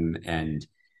dissect them, and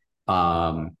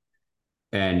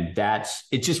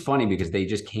it's just funny because they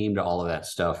just came to all of that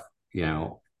stuff,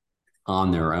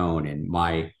 on their own. And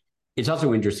it's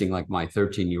also interesting, like, my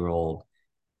 13-year-old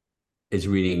is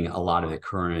reading a lot of the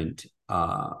current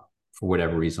for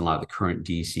whatever reason, a lot of the current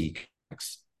DC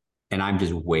comics, and I'm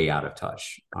just way out of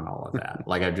touch on all of that.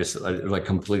 Like I'm just like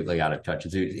completely out of touch.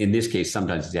 In this case,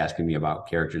 sometimes he's asking me about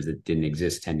characters that didn't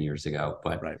exist 10 years ago,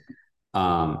 but Right.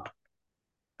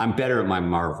 I'm better at my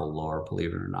Marvel lore,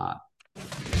 believe it or not.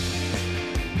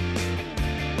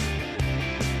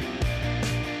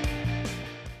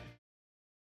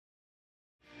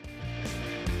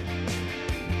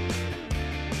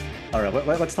 All right,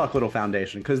 let's talk Little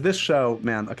Foundation, because this show,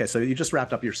 man, okay, so you just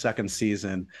wrapped up your second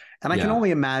season, and I can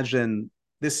only imagine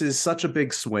this is such a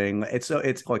big swing. It's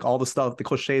like all the stuff, the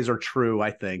cliches are true,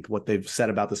 I think, what they've said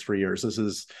about this for years. This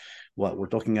is what we're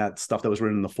looking at, stuff that was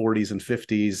written in the 40s and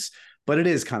 50s, but it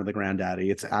is kind of the granddaddy.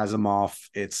 It's Asimov.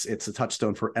 It's a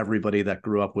touchstone for everybody that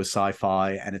grew up with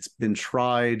sci-fi, and it's been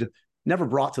tried, never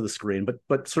brought to the screen,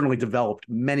 but certainly developed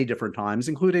many different times,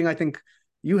 including, I think,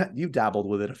 you dabbled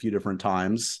with it a few different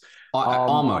times.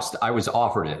 Almost. I was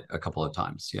offered it a couple of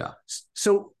times. Yeah.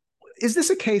 So is this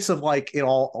a case of like it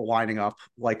all lining up?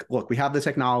 Like, look, we have the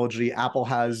technology. Apple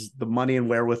has the money and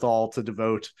wherewithal to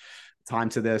devote time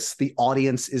to this. The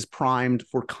audience is primed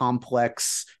for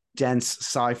complex, dense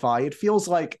sci-fi. It feels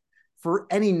like for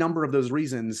any number of those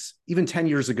reasons, even 10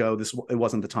 years ago, it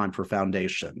wasn't the time for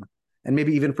Foundation. And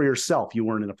maybe even for yourself, you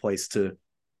weren't in a place to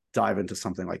dive into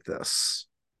something like this.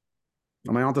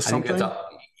 Am I onto something?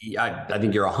 I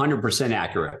think you're 100%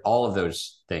 accurate. All of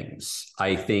those things.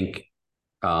 I think,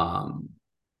 when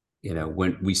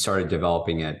we started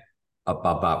developing it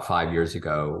about 5 years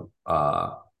ago,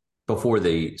 before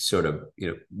the sort of,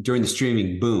 during the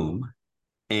streaming boom,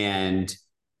 and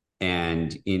in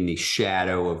the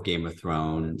shadow of Game of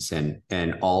Thrones, and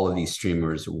all of these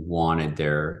streamers wanted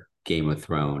their Game of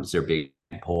Thrones, their big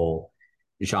whole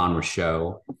genre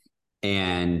show,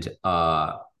 and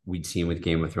we'd seen with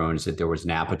Game of Thrones that there was an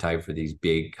appetite for these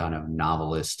big kind of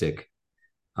novelistic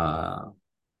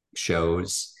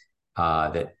shows,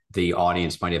 that the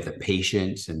audience might have the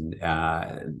patience and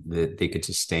that they could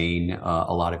sustain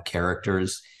a lot of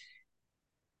characters.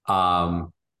 I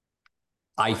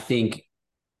think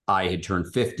I had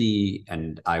turned 50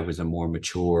 and I was a more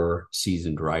mature,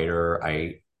 seasoned writer.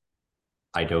 I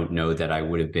don't know that I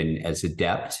would have been as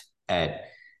adept at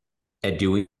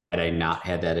doing, had I not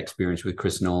had that experience with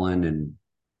Chris Nolan. And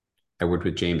I worked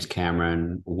with James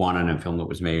Cameron, one on a film that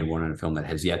was made, one on a film that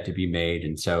has yet to be made.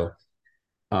 And so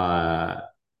I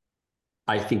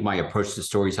think my approach to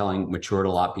storytelling matured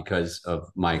a lot because of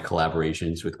my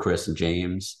collaborations with Chris and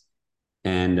James.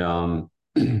 And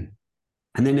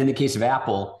and then in the case of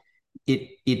Apple,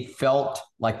 it felt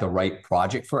like the right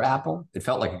project for Apple. It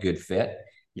felt like a good fit.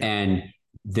 Yeah. And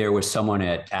there was someone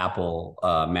at Apple,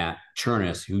 Matt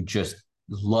Chernis, who just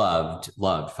loved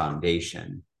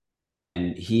Foundation.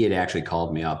 And he had actually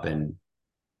called me up, and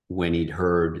when he'd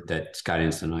heard that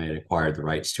Skydance and I had acquired the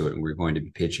rights to it and we were going to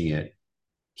be pitching it,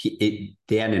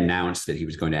 they hadn't announced that he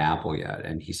was going to Apple yet.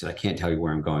 And he said, I can't tell you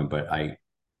where I'm going, but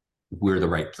we're the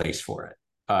right place for it.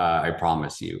 I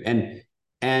promise you. And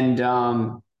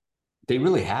they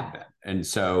really have been. And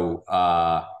so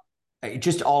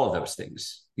just all of those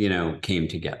things, came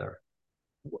together.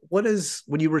 What is,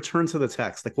 when you return to the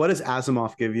text, like what does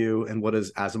Asimov give you and what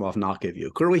does Asimov not give you?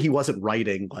 Clearly he wasn't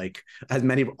writing, like as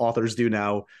many authors do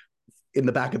now, in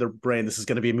the back of their brain, this is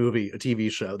going to be a movie, a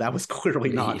TV show. That was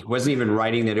clearly not. He wasn't even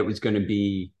writing that it was going to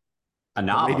be a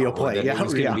novel. A radio play. That it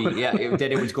was going to be,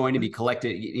 that it was going to be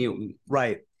collected.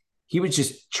 Right. He was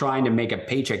just trying to make a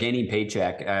paycheck, any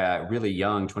paycheck, really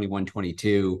young, 21,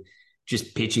 22,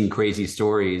 just pitching crazy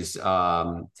stories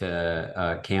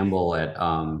to Campbell at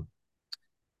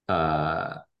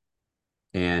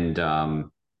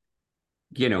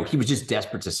he was just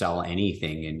desperate to sell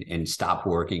anything and stop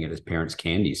working at his parents'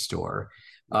 candy store.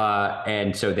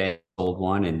 And so they sold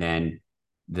one, and then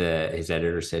his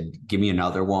editor said, give me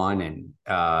another one. And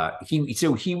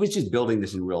he was just building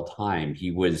this in real time.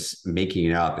 He was making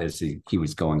it up as he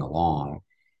was going along.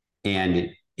 And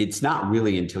it's not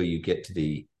really until you get to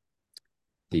the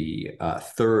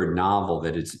third novel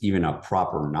that it's even a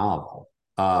proper novel.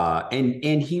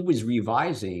 And he was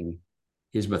revising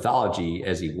his mythology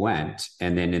as he went,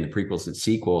 and then in the prequels and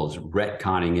sequels,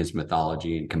 retconning his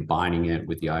mythology and combining it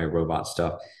with the iRobot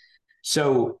stuff.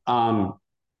 So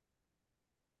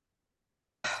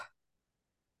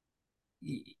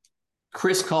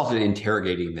Chris calls it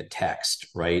interrogating the text,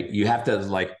 right? You have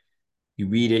to you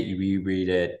read it, you reread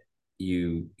it,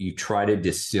 you try to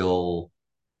distill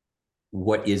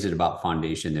what is it about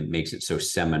Foundation that makes it so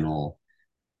seminal.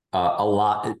 A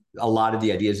lot of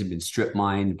the ideas have been strip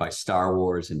mined by Star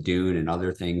Wars and Dune and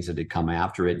other things that had come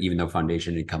after it, even though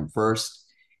Foundation had come first.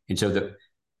 And so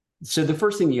so the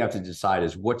first thing you have to decide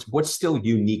is what's still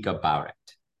unique about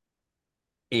it,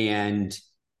 and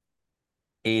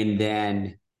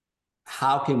then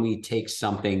how can we take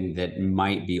something that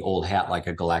might be old hat like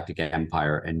a galactic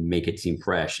empire and make it seem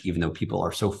fresh, even though people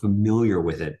are so familiar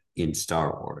with it in Star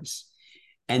Wars.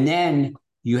 And then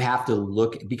you have to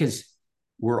look, because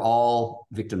we're all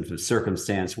victims of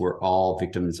circumstance, we're all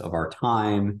victims of our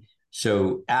time.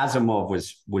 So Asimov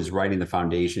was writing the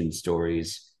foundation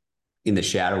stories in the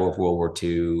shadow of World War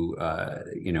II,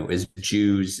 as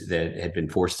Jews that had been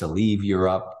forced to leave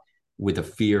Europe with a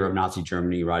fear of Nazi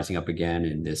Germany rising up again,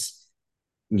 and this,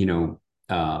 the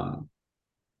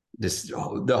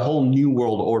whole new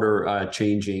world order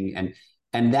changing,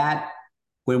 and that,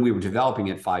 when we were developing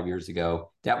it 5 years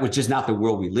ago, that was just not the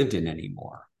world we lived in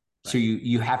anymore. Right. So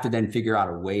you have to then figure out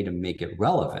a way to make it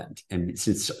relevant. And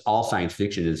since all science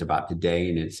fiction is about today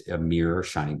and it's a mirror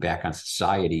shining back on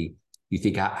society, you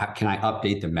think, how can I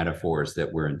update the metaphors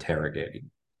that we're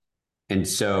interrogating? And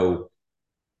so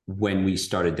when we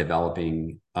started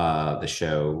developing the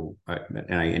show,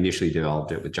 and I initially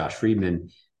developed it with Josh Friedman,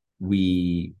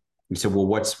 we said, well,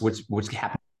 what's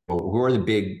happening? Who are the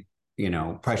big,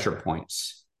 pressure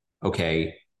points?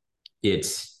 Okay,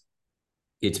 it's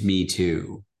Me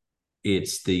Too.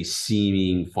 It's the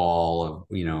seeming fall of,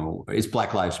 it's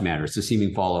Black Lives Matter. It's the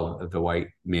seeming fall of the white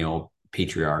male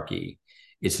patriarchy.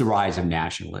 It's the rise of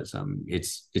nationalism.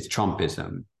 It's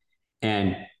Trumpism.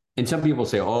 And some people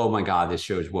say, oh my God, this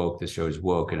show is woke. This show is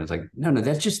woke. And it's like, no,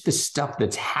 that's just the stuff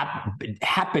that's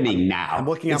happening now. I'm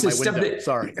looking out my window.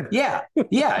 Sorry. Yeah,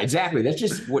 exactly. That's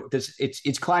just what this,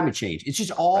 it's climate change. It's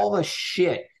just all the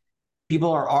shit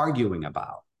people are arguing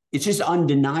about. It's just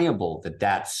undeniable that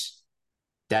that's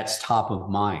top of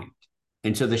mind.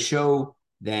 And so the show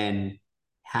then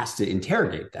has to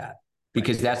interrogate that,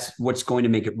 because that's what's going to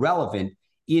make it relevant.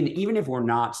 Even if we're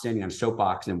not standing on a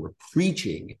soapbox and we're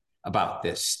preaching about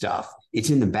this stuff, it's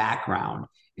in the background,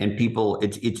 and people,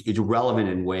 it's relevant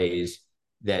in ways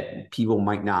that people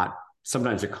might not,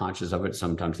 sometimes they're conscious of it,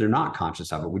 sometimes they're not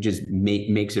conscious of it, which is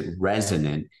makes it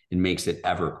resonant and makes it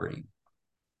evergreen.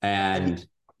 And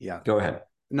yeah, go ahead.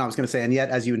 No, I was going to say, and yet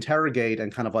as you interrogate and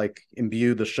kind of like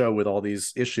imbue the show with all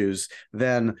these issues,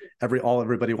 then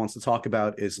everybody wants to talk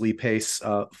about is Lee Pace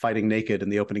fighting naked in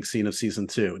the opening scene of season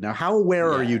 2. Now, how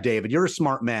aware are you, David? You're a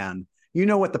smart man. You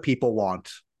know what the people want.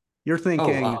 You're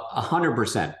thinking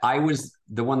 100%. I was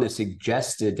the one that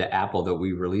suggested to Apple that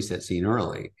we release that scene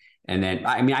early. And then,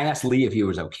 I asked Lee if he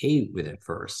was okay with it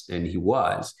first, and he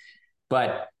was.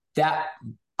 But that,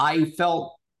 I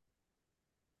felt,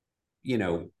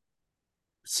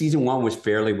 season 1 was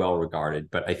fairly well regarded,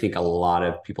 but I think a lot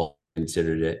of people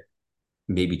considered it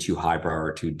maybe too highbrow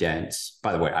or too dense.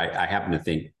 By the way, I happen to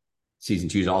think season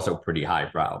 2 is also pretty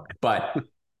highbrow, but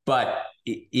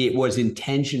it was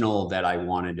intentional that I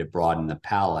wanted to broaden the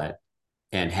palette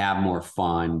and have more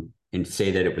fun and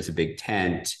say that it was a big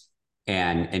tent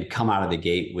and come out of the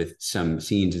gate with some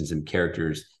scenes and some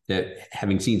characters that,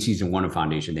 having seen season 1 of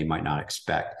Foundation, they might not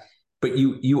expect. But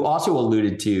you also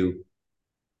alluded to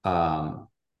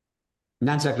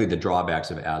not exactly the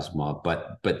drawbacks of Asimov,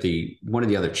 but one of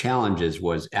the other challenges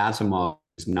was Asimov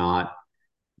is not,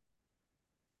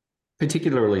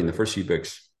 particularly in the first few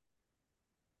books,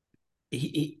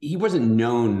 he wasn't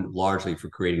known largely for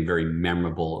creating very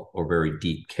memorable or very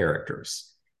deep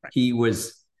characters. Right. He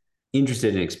was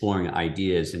interested in exploring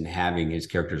ideas and having his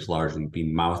characters largely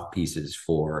be mouthpieces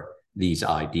for these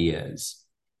ideas.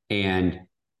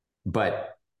 But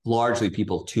largely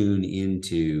people tune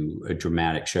into a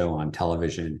dramatic show on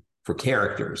television for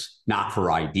characters, not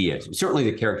for ideas. Certainly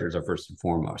the characters are first and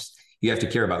foremost. You have to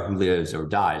care about who lives or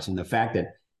dies. And the fact that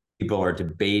people are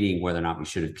debating whether or not we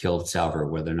should have killed Salvor,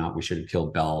 whether or not we should have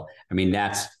killed Bell,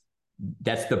 that's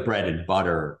the bread and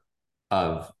butter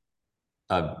of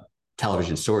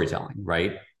television storytelling,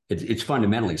 right? It's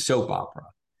fundamentally soap opera.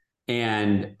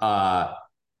 And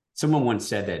someone once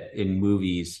said that in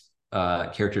movies,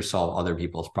 characters solve other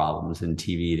people's problems. In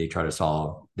TV, they try to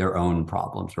solve their own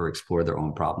problems or explore their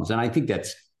own problems. And I think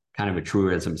that's kind of a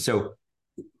truism. So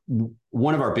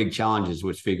one of our big challenges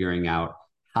was figuring out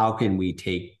how can we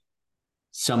take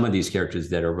some of these characters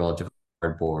that are relatively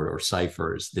cardboard or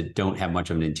ciphers that don't have much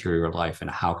of an interior life, and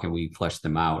how can we flesh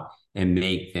them out and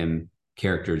make them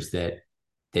characters that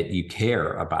you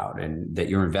care about and that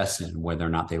you're invested in, whether or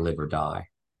not they live or die.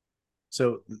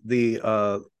 So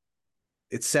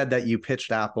it's said that you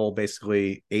pitched Apple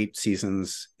basically 8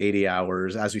 seasons, 80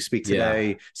 hours. As we speak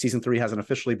today, season 3 hasn't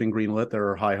officially been greenlit. There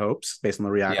are high hopes based on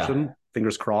the reaction. Yeah.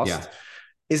 Fingers crossed. Yeah.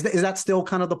 Is that still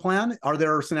kind of the plan? Are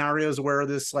there scenarios where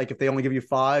this, like, if they only give you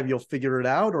 5, you'll figure it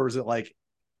out? Or is it like,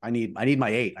 I need my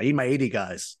 8. I need my 80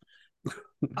 guys.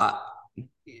 uh,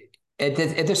 at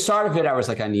the start of it, I was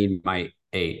like, I need my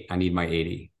 8. I need my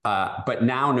 80. But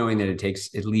now knowing that it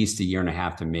takes at least a year and a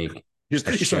half to make You're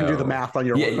trying to do the math on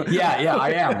your yeah,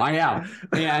 I am.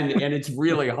 And it's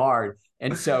really hard.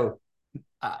 And so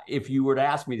if you were to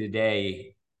ask me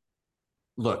today,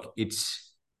 look,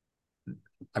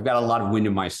 I've got a lot of wind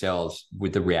in my sails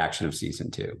with the reaction of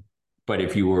season 2. But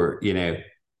if you were,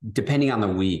 depending on the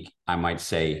week, I might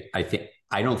say,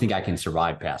 I don't think I can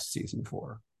survive past season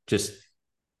 4. Just,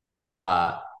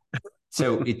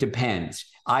 so it depends.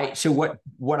 So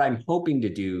what I'm hoping to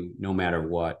do, no matter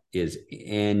what, is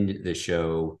end the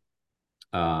show,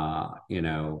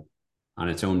 on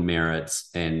its own merits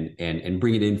and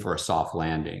bring it in for a soft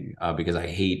landing, because I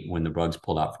hate when the rug's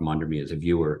pulled out from under me as a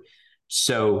viewer.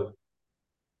 So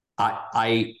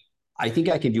I think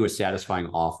I can do a satisfying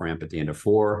off ramp at the end of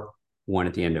 4, one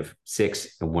at the end of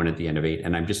 6, and one at the end of 8.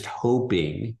 And I'm just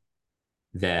hoping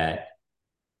that,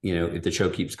 if the show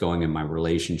keeps going and my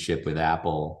relationship with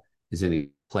Apple is in a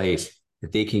place,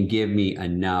 that they can give me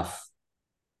enough,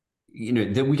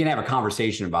 that we can have a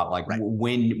conversation about like, right,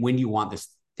 when you want this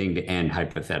thing to end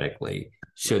hypothetically,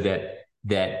 so that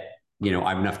I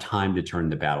have enough time to turn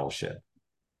the battleship.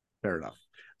 Fair enough.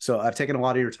 So I've taken a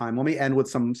lot of your time. Let me end with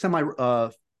some semi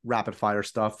rapid fire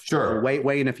stuff. Sure.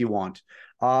 Weigh in if you want.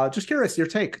 Just curious, your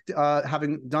take,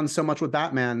 having done so much with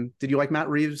Batman, did you like Matt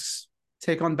Reeves'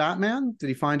 take on Batman? Did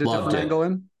he find a different angle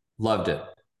in? Loved it.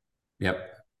 Yep.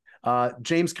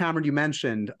 James Cameron, you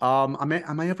mentioned. Am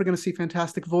I ever going to see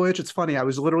Fantastic Voyage? It's funny. I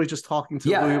was literally just talking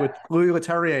to Louis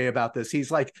Leterrier about this.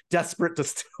 He's like desperate to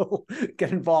still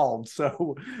get involved.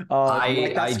 So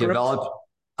I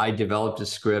developed a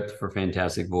script for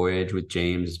Fantastic Voyage with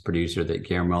James, producer, that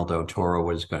Guillermo del Toro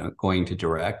was going to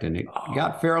direct, and it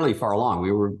got fairly far along.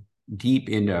 We were deep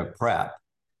into prep,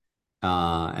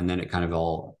 and then it kind of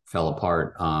all fell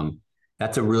apart.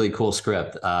 That's a really cool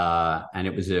script, and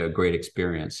it was a great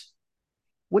experience.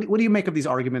 What do you make of these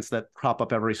arguments that crop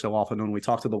up every so often when we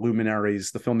talk to the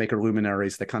luminaries, the filmmaker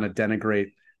luminaries, that kind of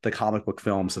denigrate the comic book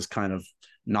films as kind of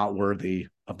not worthy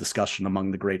of discussion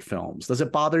among the great films? Does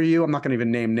it bother you? I'm not going to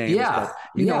even name names, but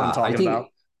you know what I'm talking about.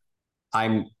 I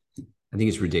think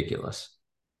it's ridiculous.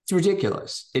 It's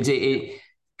ridiculous.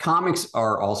 Comics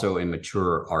are also a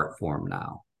mature art form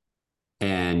now.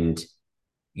 And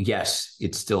yes,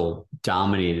 it's still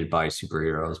dominated by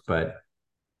superheroes, but,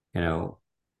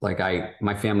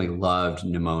 my family loved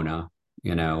Nimona,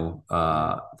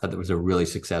 thought that was a really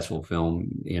successful film,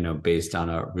 based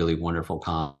on a really wonderful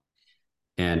comic.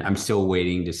 And I'm still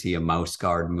waiting to see a Mouse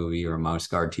Guard movie or a Mouse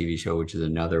Guard TV show, which is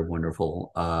another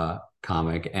wonderful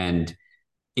comic. And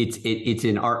it's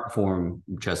an art form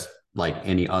just like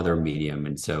any other medium.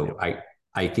 And so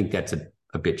I think that's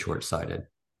a bit short-sighted.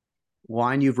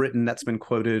 Line you've written that's been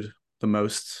quoted the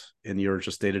most in your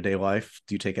just day-to-day life?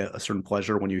 Do you take a certain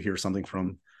pleasure when you hear something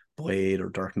from Blade or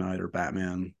Dark Knight or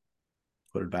Batman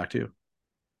quoted back to you?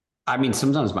 I mean,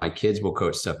 sometimes my kids will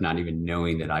quote stuff not even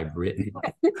knowing that I've written,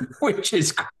 which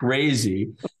is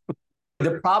crazy.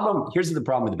 Here's the problem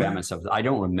with the Batman stuff. I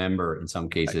don't remember in some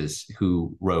cases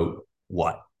who wrote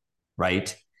what,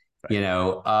 right? I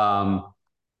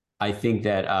think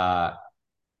that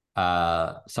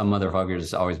some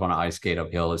motherfuckers always want to ice skate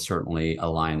uphill is certainly a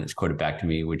line that's quoted back to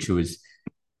me, which was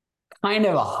kind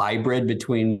of a hybrid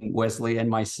between Wesley and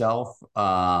myself.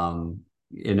 But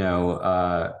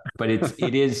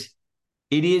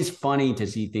it is funny to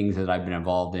see things that I've been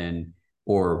involved in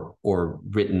or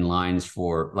written lines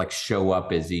for, like, show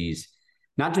up as these,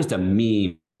 not just a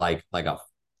meme, like a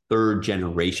third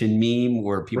generation meme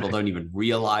where people don't even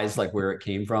realize like where it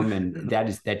came from. And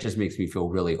that just makes me feel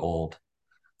really old.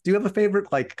 Do you have a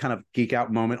favorite, like, kind of geek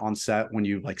out moment on set when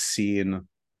you like seen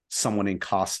someone in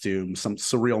costume, some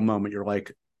surreal moment? You're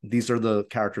like, these are the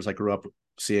characters I grew up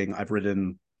seeing. I've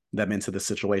written them into this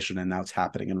situation, and now it's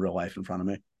happening in real life in front of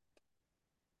me.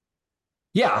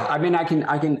 Yeah, I mean, I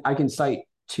can cite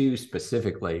 2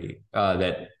 specifically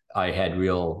that I had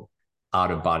real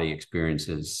out of body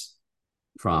experiences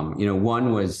from.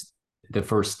 One was the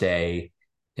first day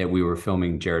that we were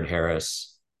filming Jared Harris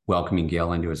welcoming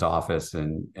Gail into his office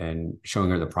and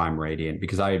showing her the Prime Radiant,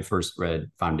 because I had first read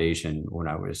Foundation when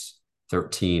I was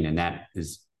 13, and that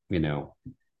is,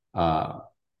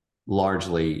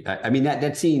 largely, I mean,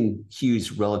 that scene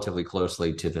hews relatively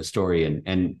closely to the story,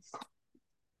 and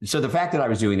so the fact that I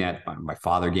was doing that, my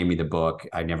father gave me the book.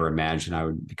 I never imagined I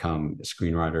would become a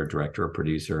screenwriter, director, or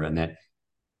producer, and that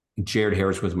Jared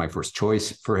Harris was my first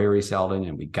choice for Harry Seldon,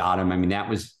 and we got him. I mean, that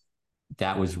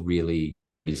was really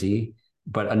easy.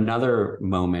 But another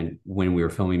moment when we were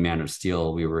filming Man of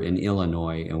Steel, we were in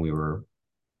Illinois and we were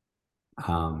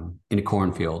in a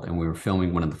cornfield, and we were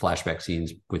filming one of the flashback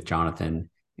scenes with Jonathan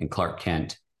and Clark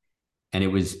Kent, and it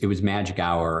was magic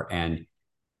hour, and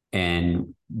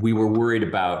we were worried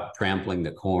about trampling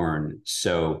the corn,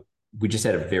 so we just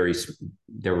had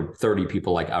there were 30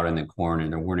 people like out in the corn,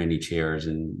 and there weren't any chairs,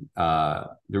 and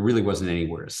there really wasn't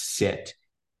anywhere to sit,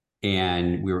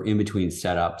 and we were in between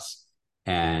setups,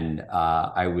 and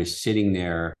I was sitting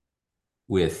there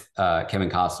with Kevin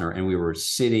Costner, and we were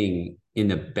sitting in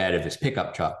the bed of his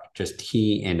pickup truck, just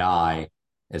he and I,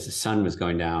 as the sun was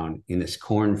going down in this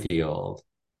cornfield.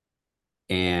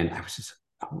 And I was just,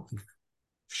 oh,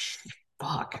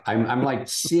 fuck. I'm like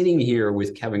sitting here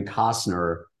with Kevin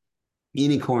Costner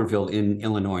in a cornfield in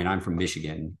Illinois, and I'm from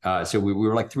Michigan. So we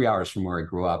were like 3 hours from where I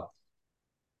grew up,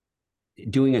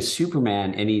 doing a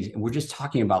Superman, and we're just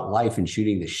talking about life and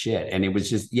shooting the shit. And it was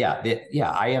just,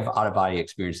 I have out-of-body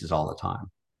experiences all the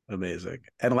time. Amazing.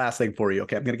 And last thing for you.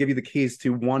 Okay, I'm going to give you the keys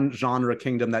to one genre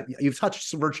kingdom that you've touched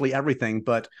virtually everything,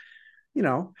 but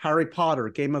Harry Potter,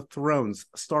 Game of Thrones,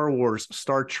 Star Wars,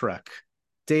 Star Trek,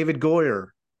 David Goyer,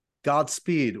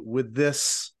 Godspeed with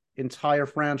this entire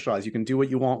franchise. You can do what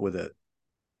you want with it.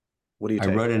 What do you take?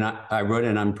 I wrote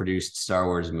an unproduced Star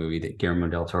Wars movie that Guillermo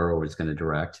del Toro was going to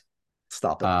direct.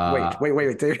 Stop it.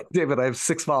 Wait, David, I have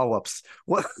 6 follow-ups.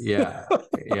 What? Yeah.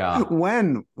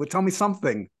 When? Well, tell me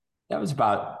something. That was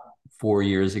about 4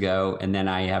 years ago. And then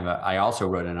I also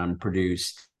wrote an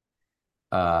unproduced,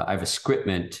 I have a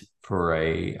scriptment for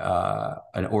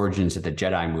an Origins of the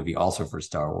Jedi movie, also for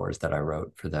Star Wars, that I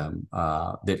wrote for them,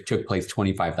 that took place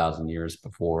 25,000 years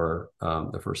before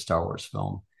the first Star Wars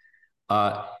film.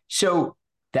 So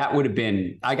that would have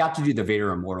been, I got to do the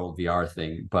Vader Immortal VR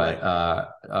thing, but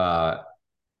right.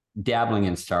 Dabbling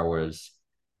in Star Wars,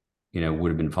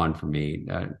 would have been fun for me.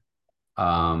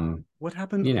 What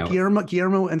happened?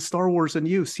 Guillermo and Star Wars and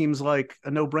you seems like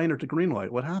a no-brainer to greenlight.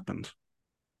 What happened?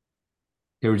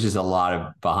 There was just a lot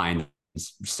of behind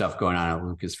stuff going on at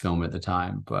Lucasfilm at the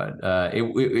time, but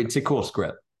it's a cool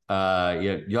script. Have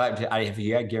you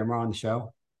had Guillermo on the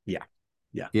show? Yeah.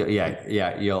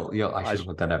 I should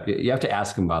look that up. You have to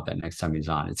ask him about that next time he's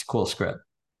on. It's a cool script.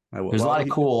 I will. There's a lot of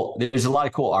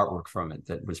cool artwork from it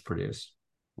that was produced.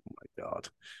 Oh my God.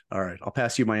 All right. I'll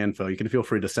pass you my info. You can feel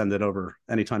free to send it over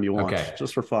anytime you want,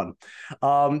 just for fun.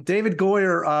 David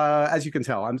Goyer, as you can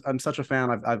tell, I'm such a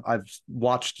fan. I've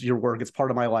watched your work. It's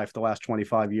part of my life the last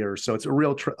 25 years. So it's a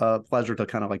real pleasure to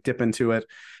kind of like dip into it.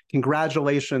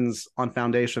 Congratulations on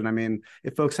Foundation. I mean,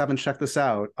 if folks haven't checked this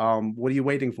out, what are you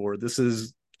waiting for? This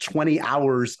is 20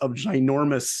 hours of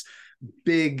ginormous,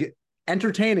 big,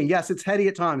 entertaining. Yes, it's heady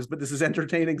at times, but this is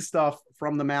entertaining stuff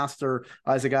from the master,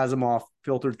 Isaac Asimov,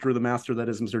 filtered through the master that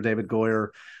is Mr. David Goyer.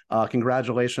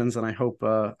 Congratulations, and I hope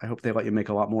they let you make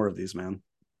a lot more of these, man.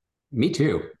 Me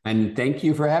too, and thank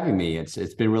you for having me.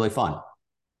 It's been really fun.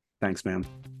 Thanks, man.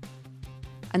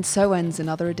 And so ends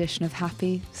another edition of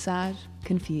Happy, Sad,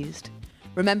 Confused.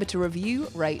 Remember to review,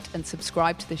 rate, and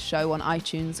subscribe to this show on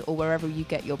iTunes or wherever you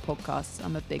get your podcasts.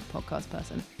 I'm a big podcast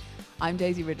person. I'm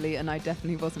Daisy Ridley, and I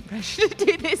definitely wasn't pressured to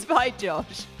do this by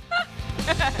Josh.